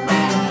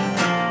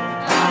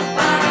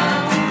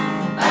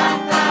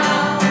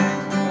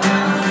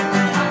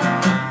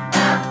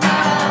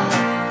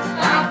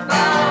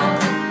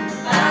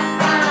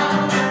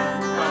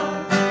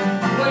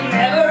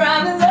 Whenever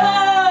I'm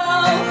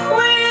alone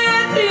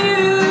with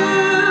you,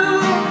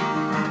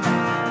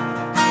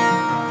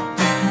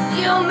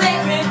 you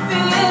make me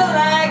feel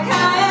like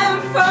I am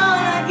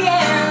fun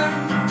again.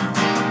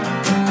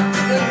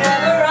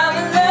 Whenever I'm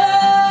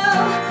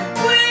alone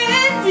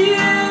with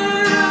you,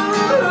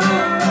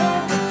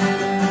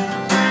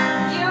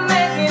 you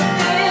make me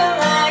feel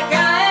like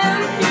I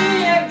am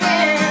here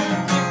again.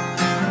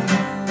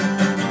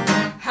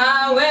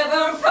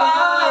 However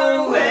far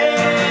away,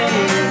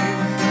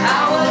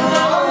 I will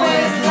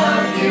always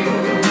love you.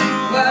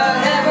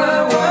 Whatever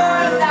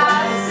words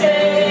I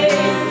say,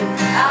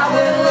 I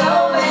will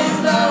always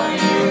love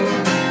you.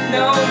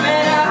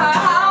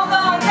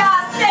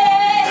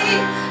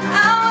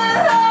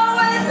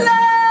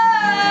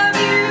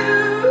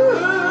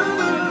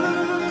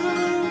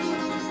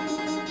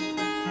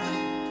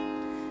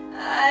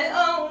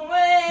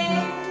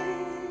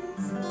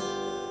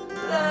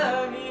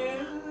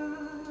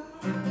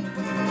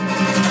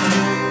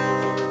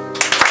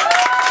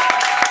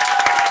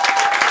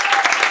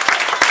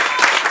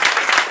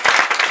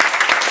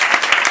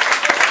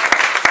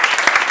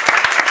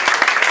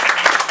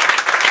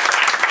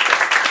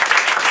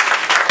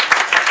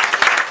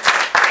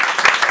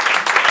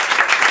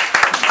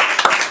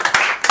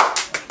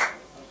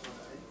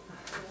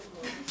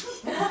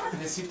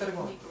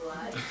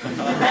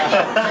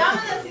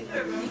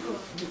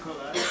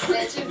 collab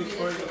That should be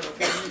before it. the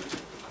occasion.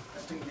 I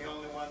think the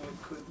only one who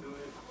could do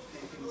it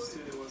in the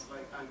studio was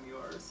like I'm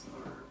Yours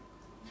or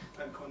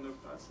I'm Condor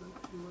Pasa.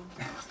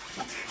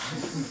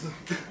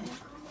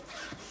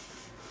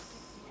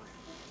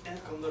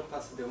 And Condor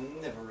Pasa, they'll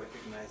never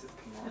recognize it,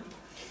 come on.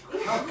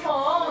 Come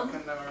on. I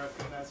can never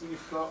recognize it.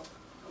 You've got,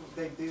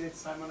 they did it,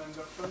 Simon and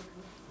Garfunkel.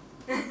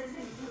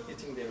 You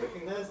think they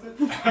recognized it?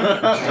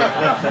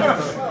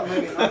 Well,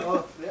 maybe not all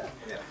of them.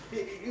 Yeah.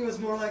 It was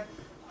more like,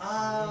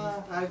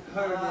 I've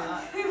heard it. I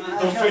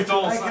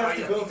have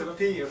to go to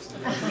pee or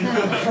something.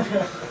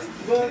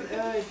 But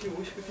if you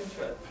wish, we can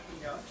try it.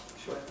 Yeah,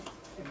 Sure.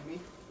 in me.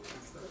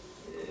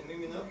 Mi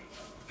minor.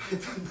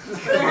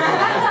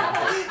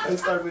 I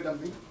start with a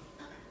me.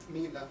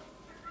 Mila.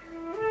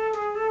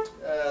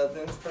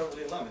 Then it's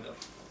probably La minor.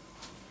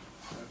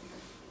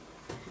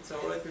 It's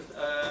alright with...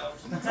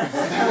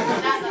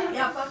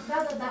 Ja,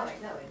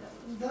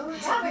 dawaj.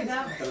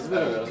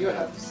 You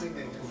have to sing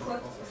it.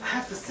 I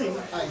have to sing.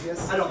 I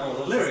guess. I don't know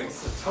the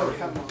lyrics. Oh,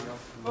 come on.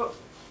 Oh,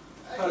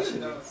 You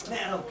know.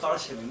 no,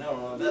 partially,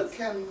 no, You that's...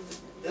 can.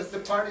 That's the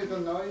part you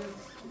don't know it.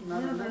 No.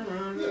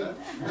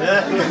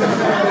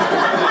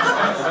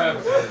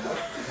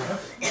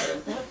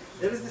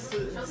 There is this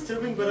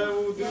disturbing, but I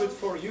will do it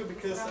for you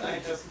because I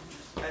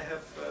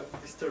have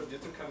disturbed you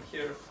to come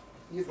here.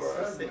 You For us.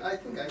 disturb me. I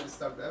think I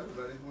disturbed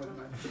everybody with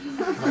my. I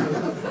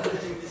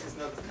think this is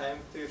not the time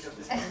to have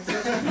this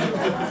conversation.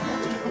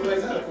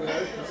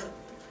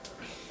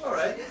 All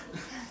right.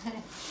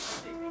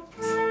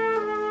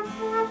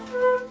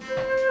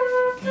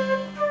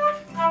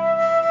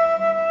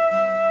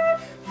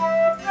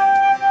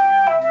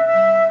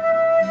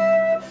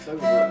 So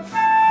good.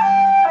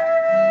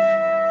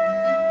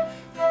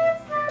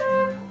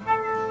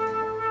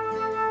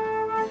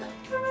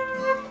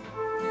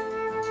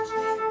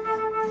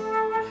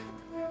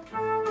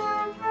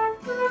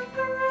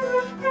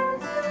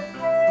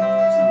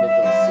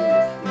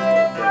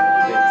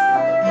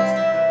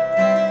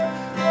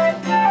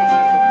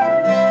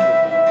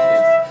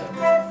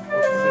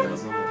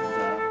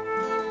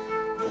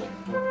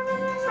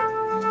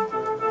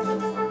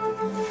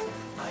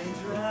 I'd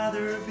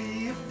rather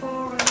be a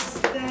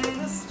forest than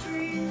a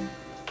stream.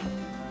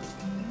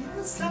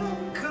 So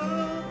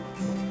could,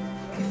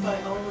 if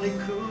I only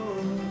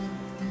could,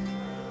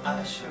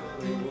 I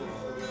surely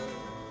would.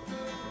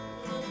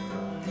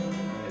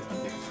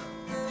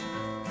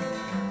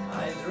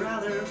 I'd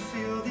rather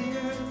feel the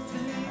earth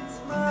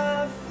beneath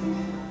my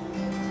feet.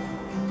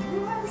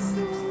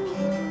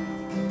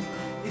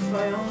 If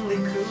I only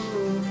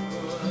could,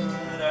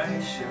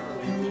 I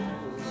surely would.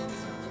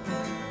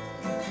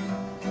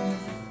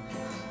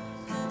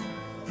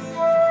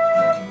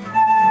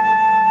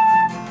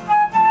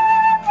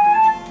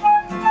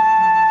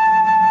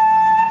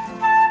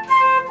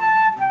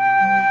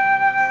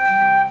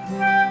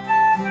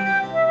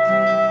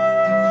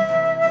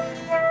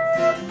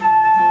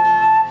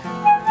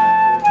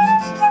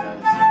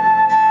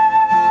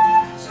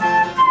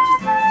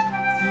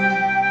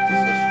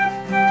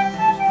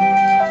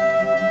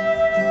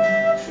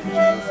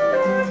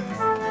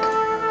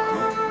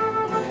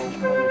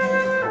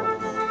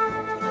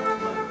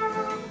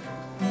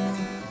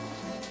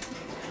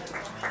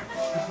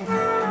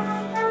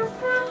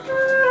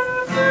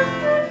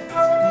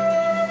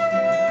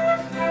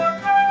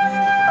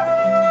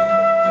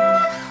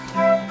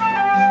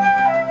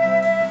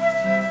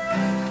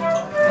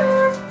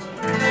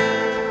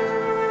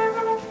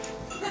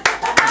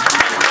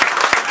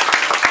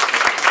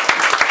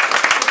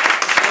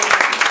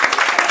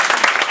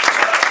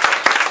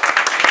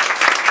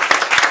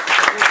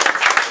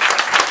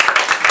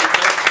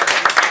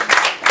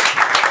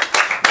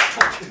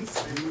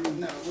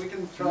 No, we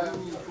can try. You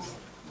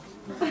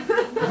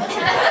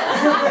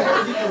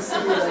can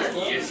sing it as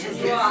well.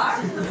 You are? I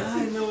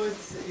know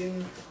it's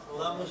in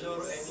La major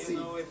and you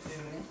know it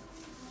in...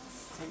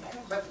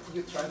 But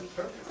you tried it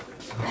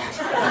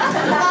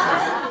perfectly.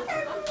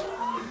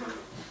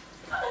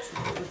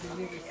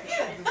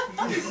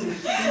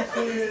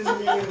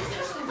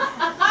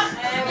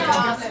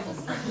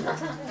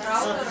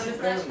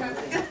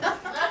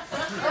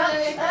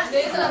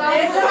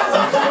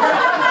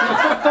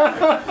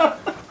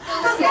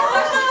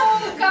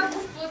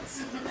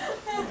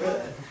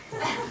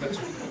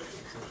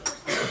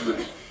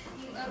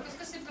 Ако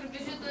искаш се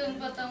приближи до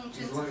двата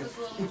момченца,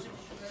 които може би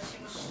ще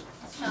имаш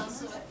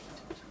шансове.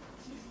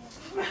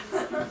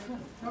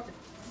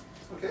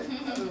 Okay?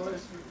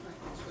 Otherwise,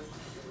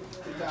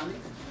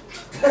 Titanic.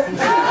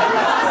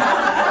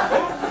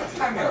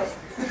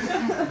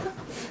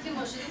 Ти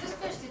можеш ли да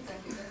спеш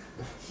Титаник?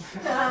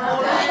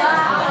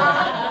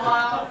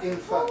 In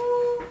fact.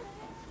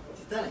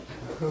 Titanic.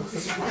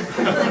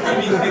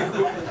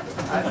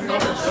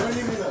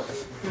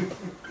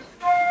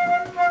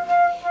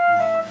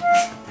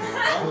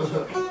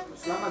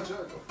 It's not my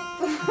joke. I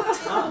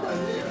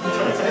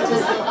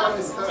just know how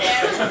it starts.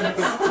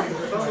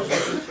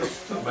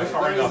 By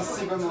far enough.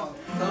 Si bemol.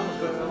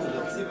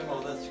 Si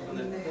bemol, that's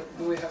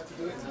Do we have to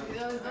do it now?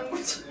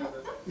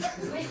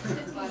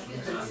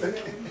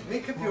 We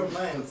could your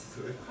mind.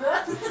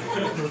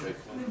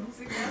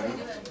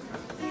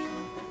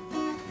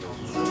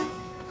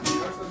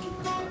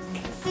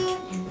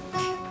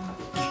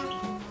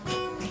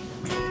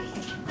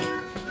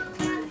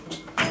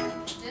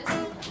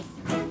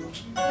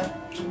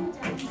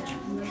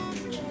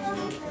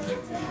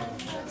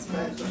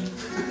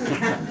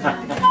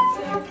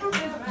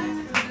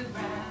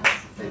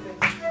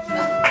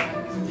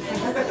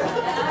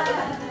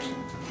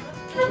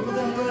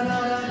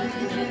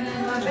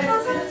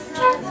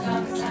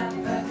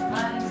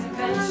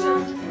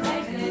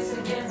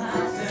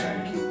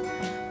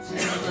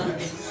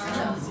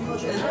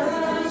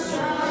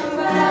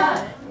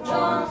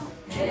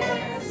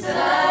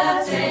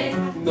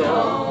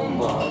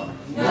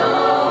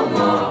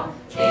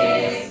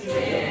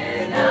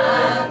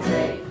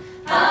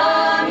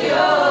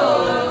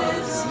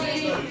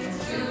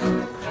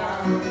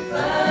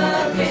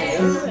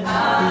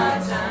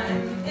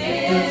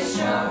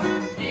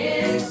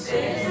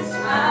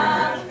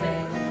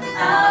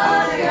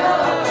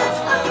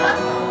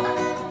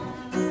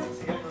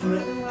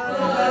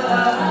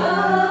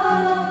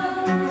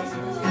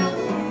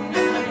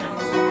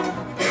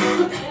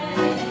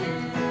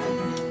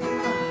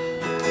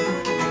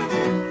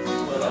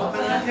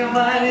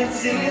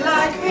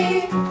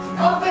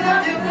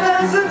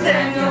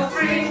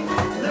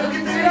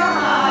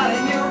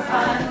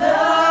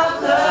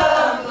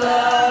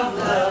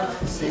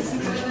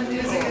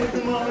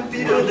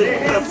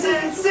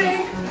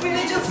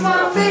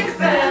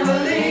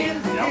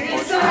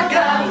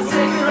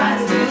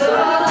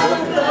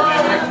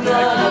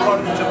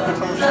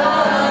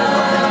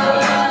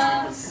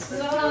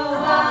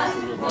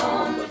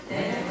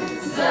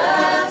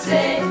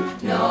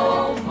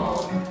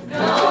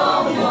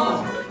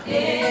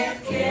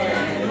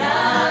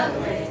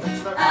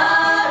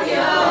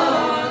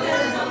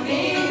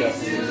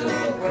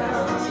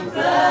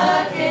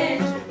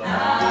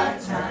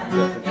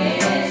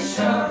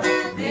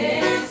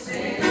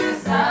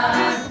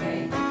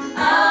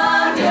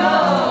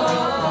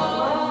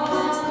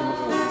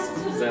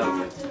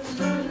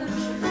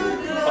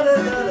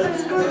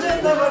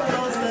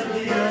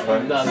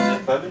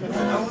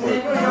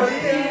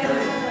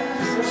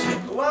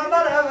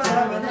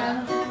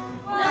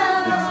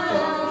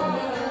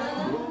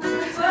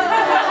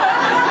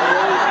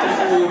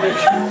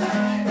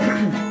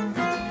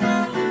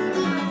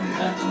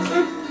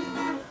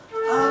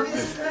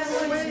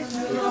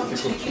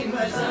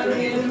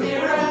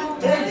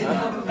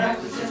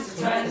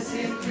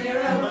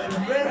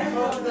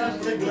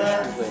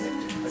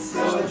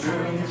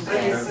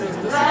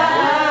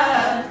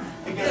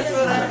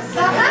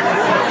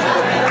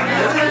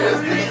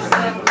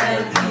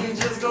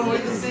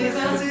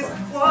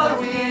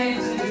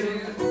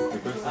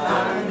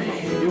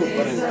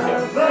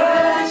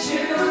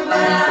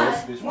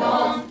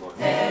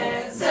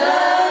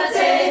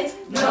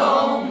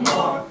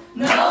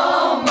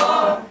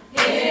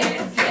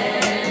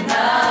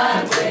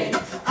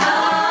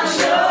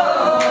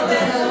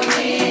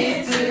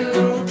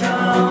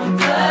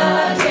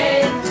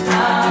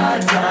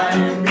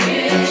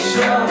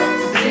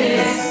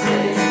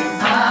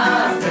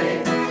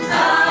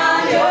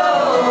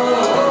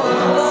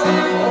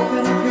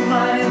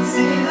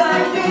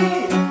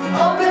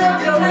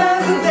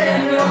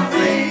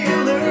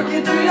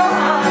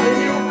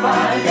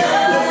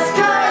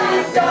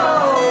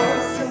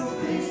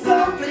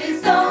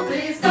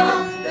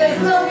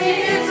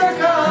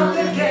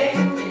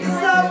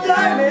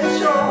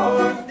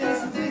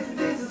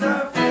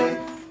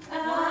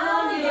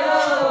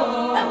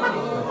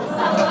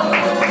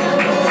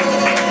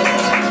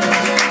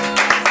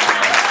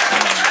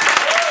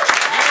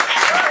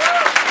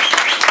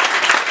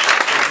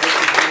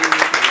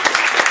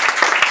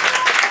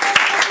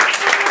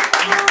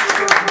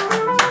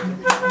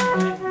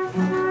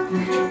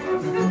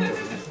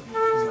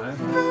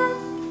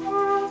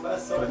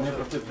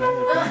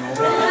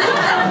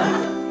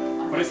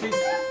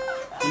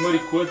 Има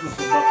рекуест за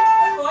солдат.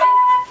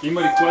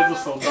 Има рекуест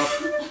за солдат.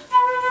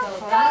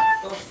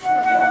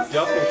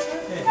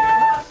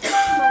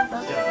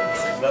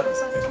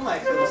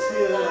 Майка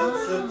Русия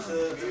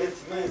след 9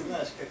 май,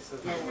 знаеш как се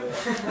отнова.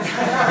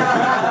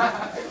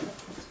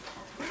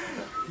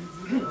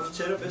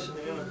 Вчера беше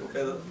деня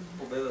на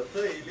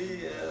победата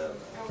или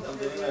там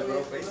деня на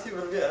Европа и си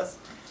вървя аз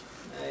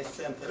из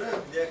центъра.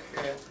 Видях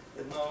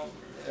една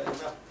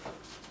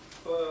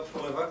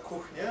полева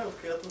кухня, от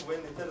която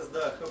военните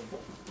раздаваха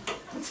боб.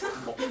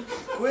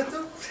 Което,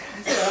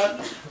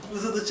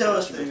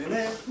 задачаващо или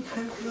не,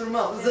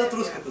 нормално. Зад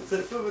руската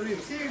църква вървим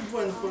си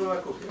военна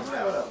полева кухня.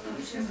 Голяма работа.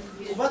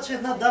 Обаче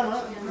една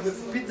дама ме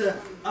попита,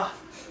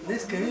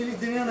 днеска не е ли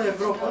деня на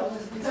Европа?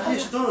 И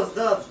що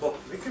раздават боб?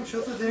 Викам,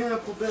 защото е деня на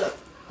победата.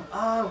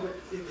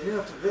 И деня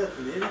на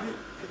победата не е ли?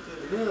 Като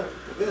е деня на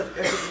победата,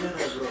 как е деня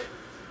на Европа?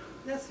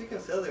 И аз викам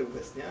сега да я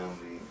обяснявам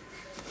и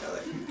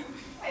казах,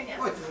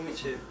 моите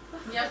момиче,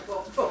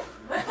 боб.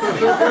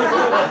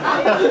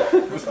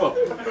 Господ.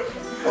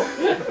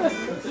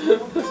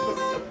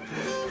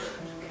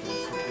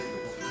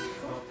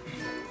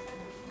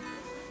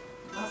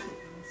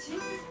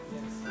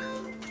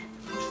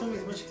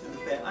 ще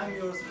запея I'm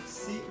yours в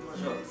си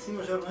мажор. Си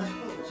мажор, знаеш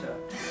какво означава?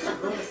 Че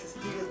горе се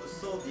стига до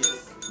сол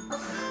диез.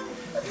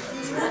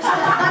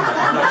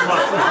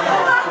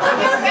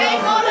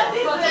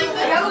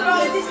 Сега го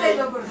преди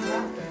следва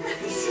бързо.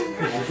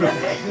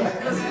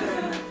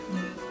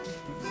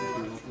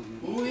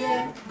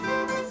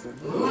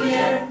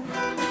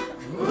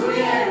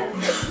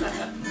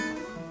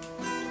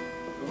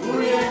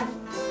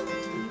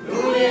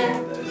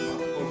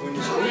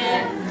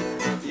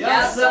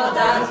 Я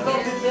солдат,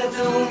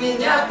 где-то у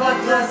меня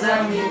под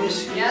глазами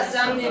мешки. Я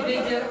сам не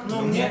видел,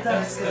 Но мне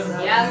так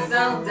сказали. я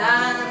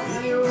солдат.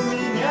 И у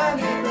меня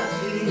не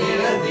прошли. Не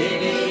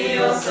разбили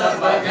ее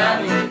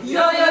сапогами.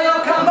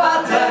 Йо-йо-йо,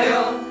 комбата,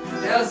 йо.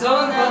 Я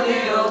звонил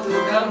ее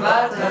у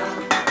комбата,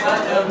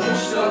 потому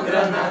что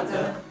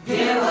граната,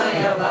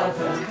 белая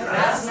вата,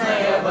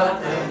 красная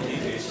вата, не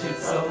лечит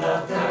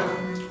солдата.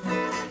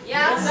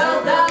 Я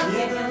солдат,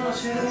 Эта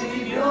ночь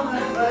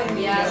ребенок войны.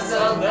 я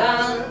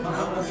солдат,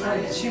 Мама,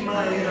 залечи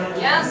мои раны.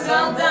 я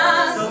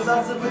солдат,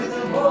 Солдат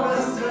забытый Бога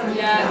страны.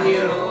 я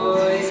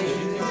герой.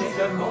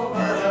 Никакого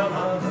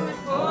романа.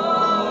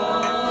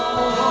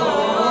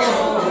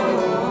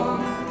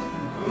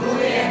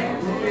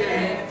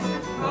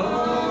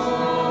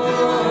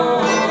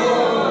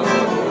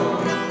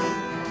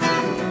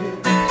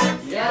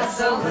 Я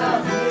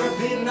солдат,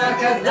 видно,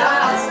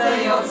 когда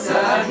остается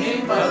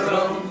один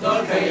патрон,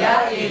 только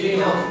я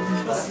или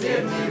он.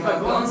 Последний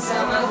вагон,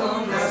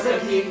 самогон, нас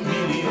таких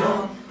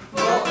миллион.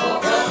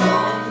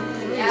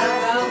 Я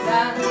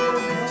солдат,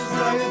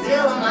 Свое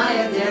дело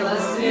мое дело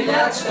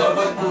стрелять,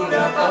 чтобы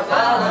пуля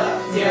попала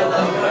в тело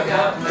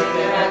врага.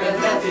 Приберега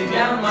для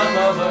тебя,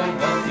 мама,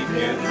 война,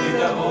 теперь ты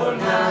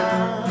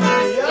довольна.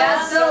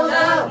 Я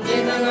солдат,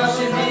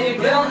 недоношенный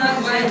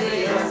ребенок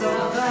войны. Я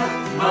солдат,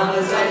 мама,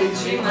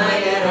 залечи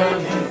мои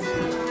раны.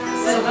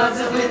 Солдат,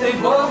 забытый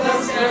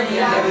Богом, стране,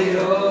 я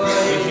герой.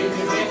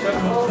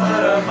 никакого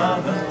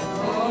романа.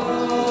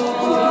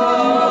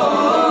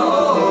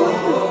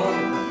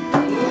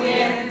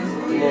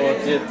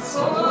 Молодец.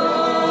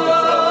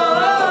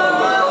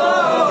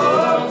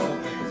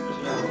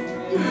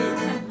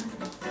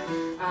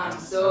 I'm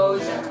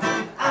soldier,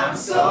 I'm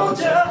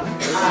soldier,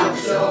 I'm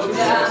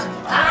soldier,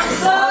 I'm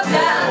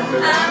soldier,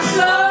 I'm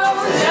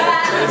soldier,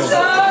 I'm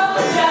soldier,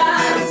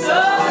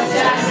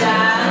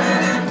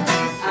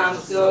 I'm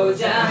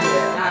soldier,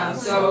 I'm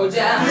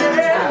soldier,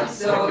 I'm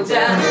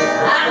soldier,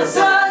 I'm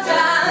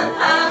soldier,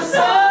 I'm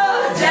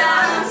soldier,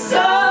 I'm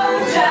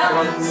soldier,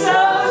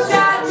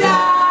 soldier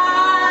down.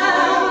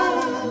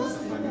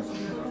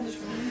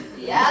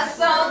 Я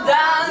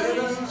солдат,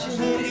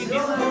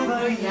 Ребенок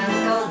войны. я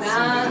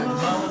солдат.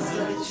 Мама,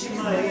 залечи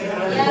мои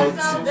раны. Я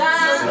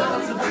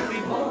солдат,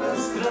 Забытый Бога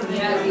страны.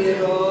 я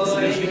герой.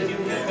 Скажите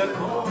мне,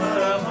 какого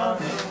романа?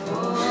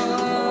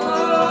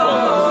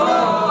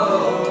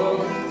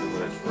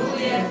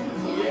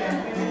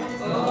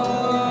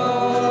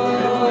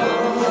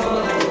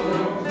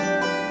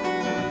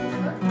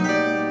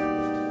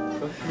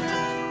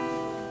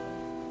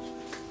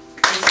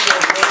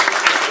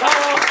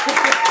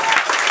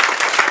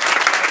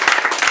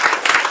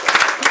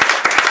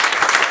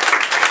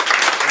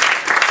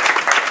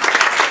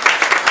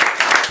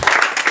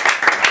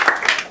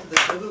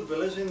 Да бъде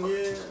отбележен,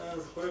 ние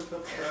за първи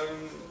път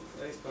правим,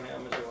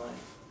 изпълняваме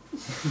желание.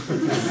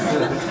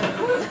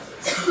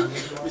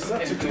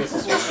 Писачът не се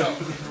слуша.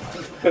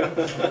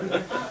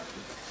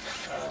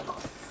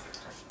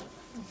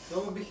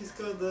 Много бих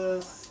искал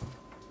да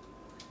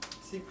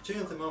си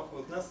починете малко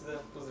от нас, да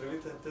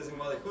поздравите тези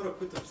млади хора,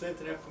 които в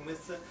последните няколко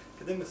месеца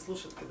къде ме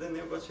слушат, къде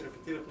не, обаче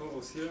репетират много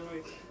усилено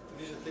и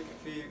виждате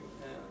какви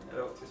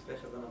работи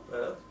успеха да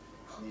направят.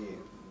 И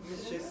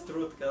мисля, че се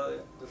струва така да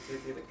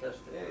отидете и да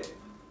кажете,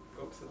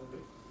 колко са добри.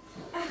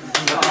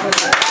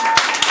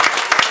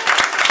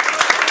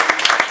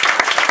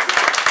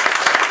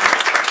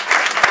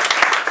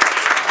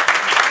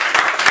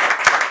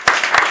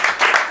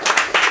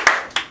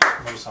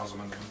 Може само за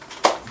мен да бъде.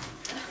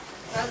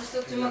 Да,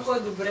 защото има кой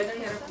добре да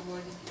ни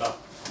ръководи. Да.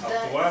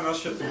 А това е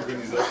нашият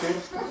организатор,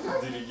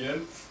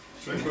 диригент,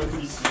 човек, който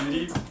ни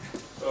свири,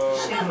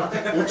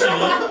 учи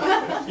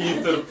ни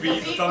и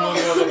търпи. До там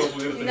може да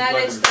аплодирате. И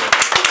най-вече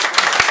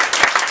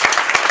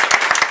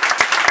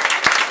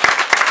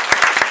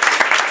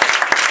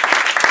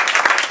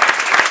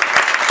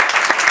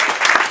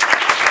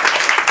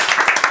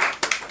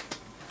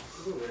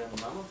Благодаря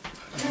на мама.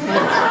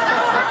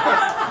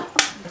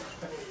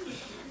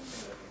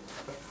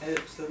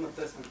 Последна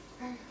песен.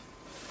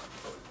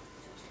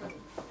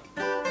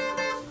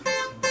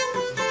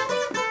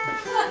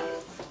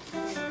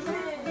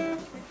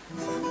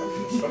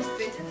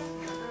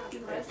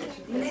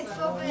 Не,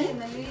 това бе,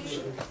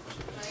 нали?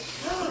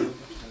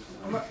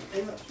 Ама,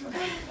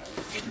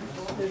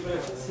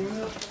 добре,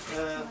 симно.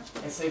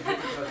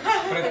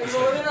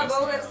 говори на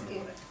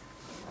български.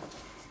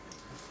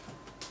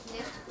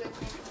 Нещо, което...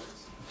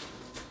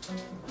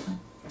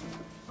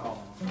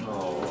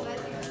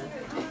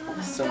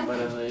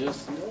 Somebody that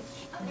used to know.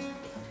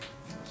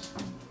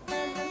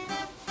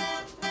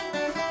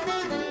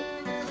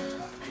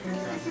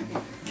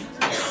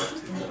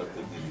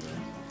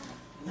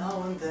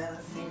 then I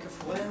think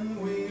of when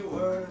we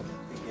were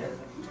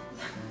together.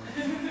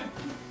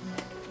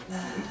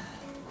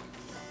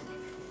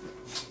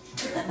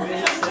 When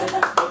you said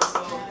you felt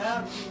so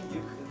happy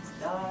you could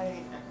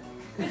die.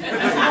 I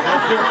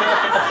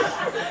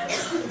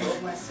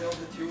told myself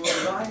that you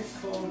were right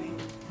for me.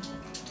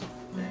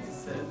 Then you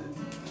said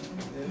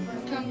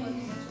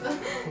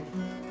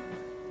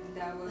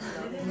That was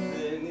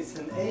then it's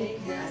an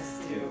ache I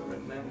still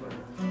remember.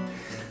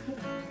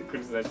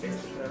 Какой знать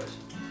текст?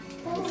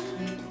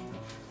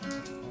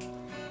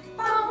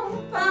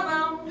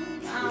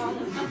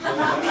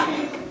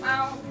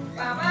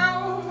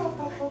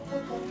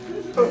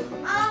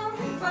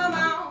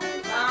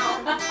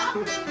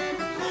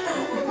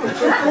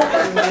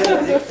 I'm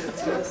addicted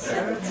to a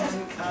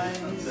certain kind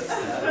of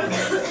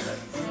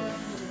sadness.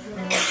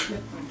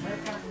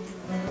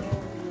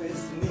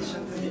 It's the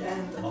mission to the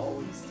end,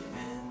 always the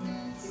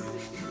end.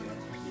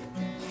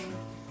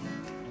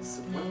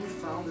 So when we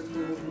found it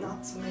would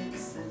not make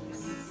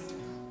sense,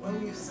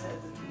 when you said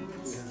that we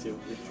would Still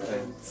be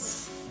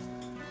friends.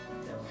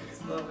 there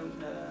was love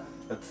and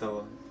That's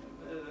all.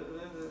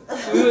 I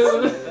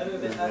feel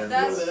that I was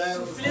That's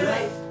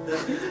glad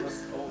that it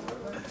was over.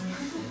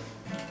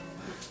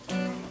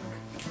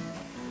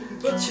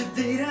 But you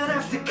didn't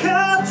have to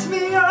cut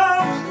me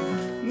off.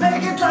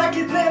 Make it like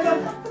it never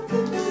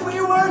happened.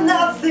 We were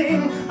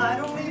nothing. I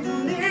don't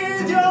even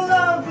need your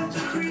love, but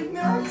you treat me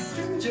like a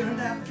stranger, and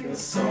that feels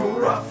so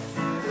rough.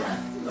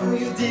 No,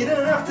 you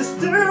didn't have to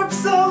stoop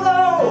so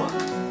low.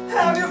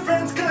 Have your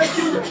friends collect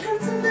your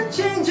records and then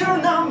change your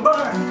number.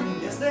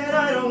 Yes, then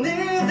I don't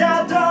need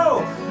that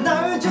dough.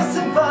 Now you're just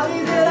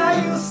somebody that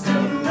I used to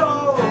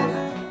know.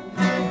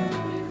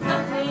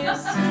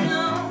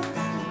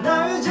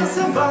 Now you're just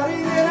somebody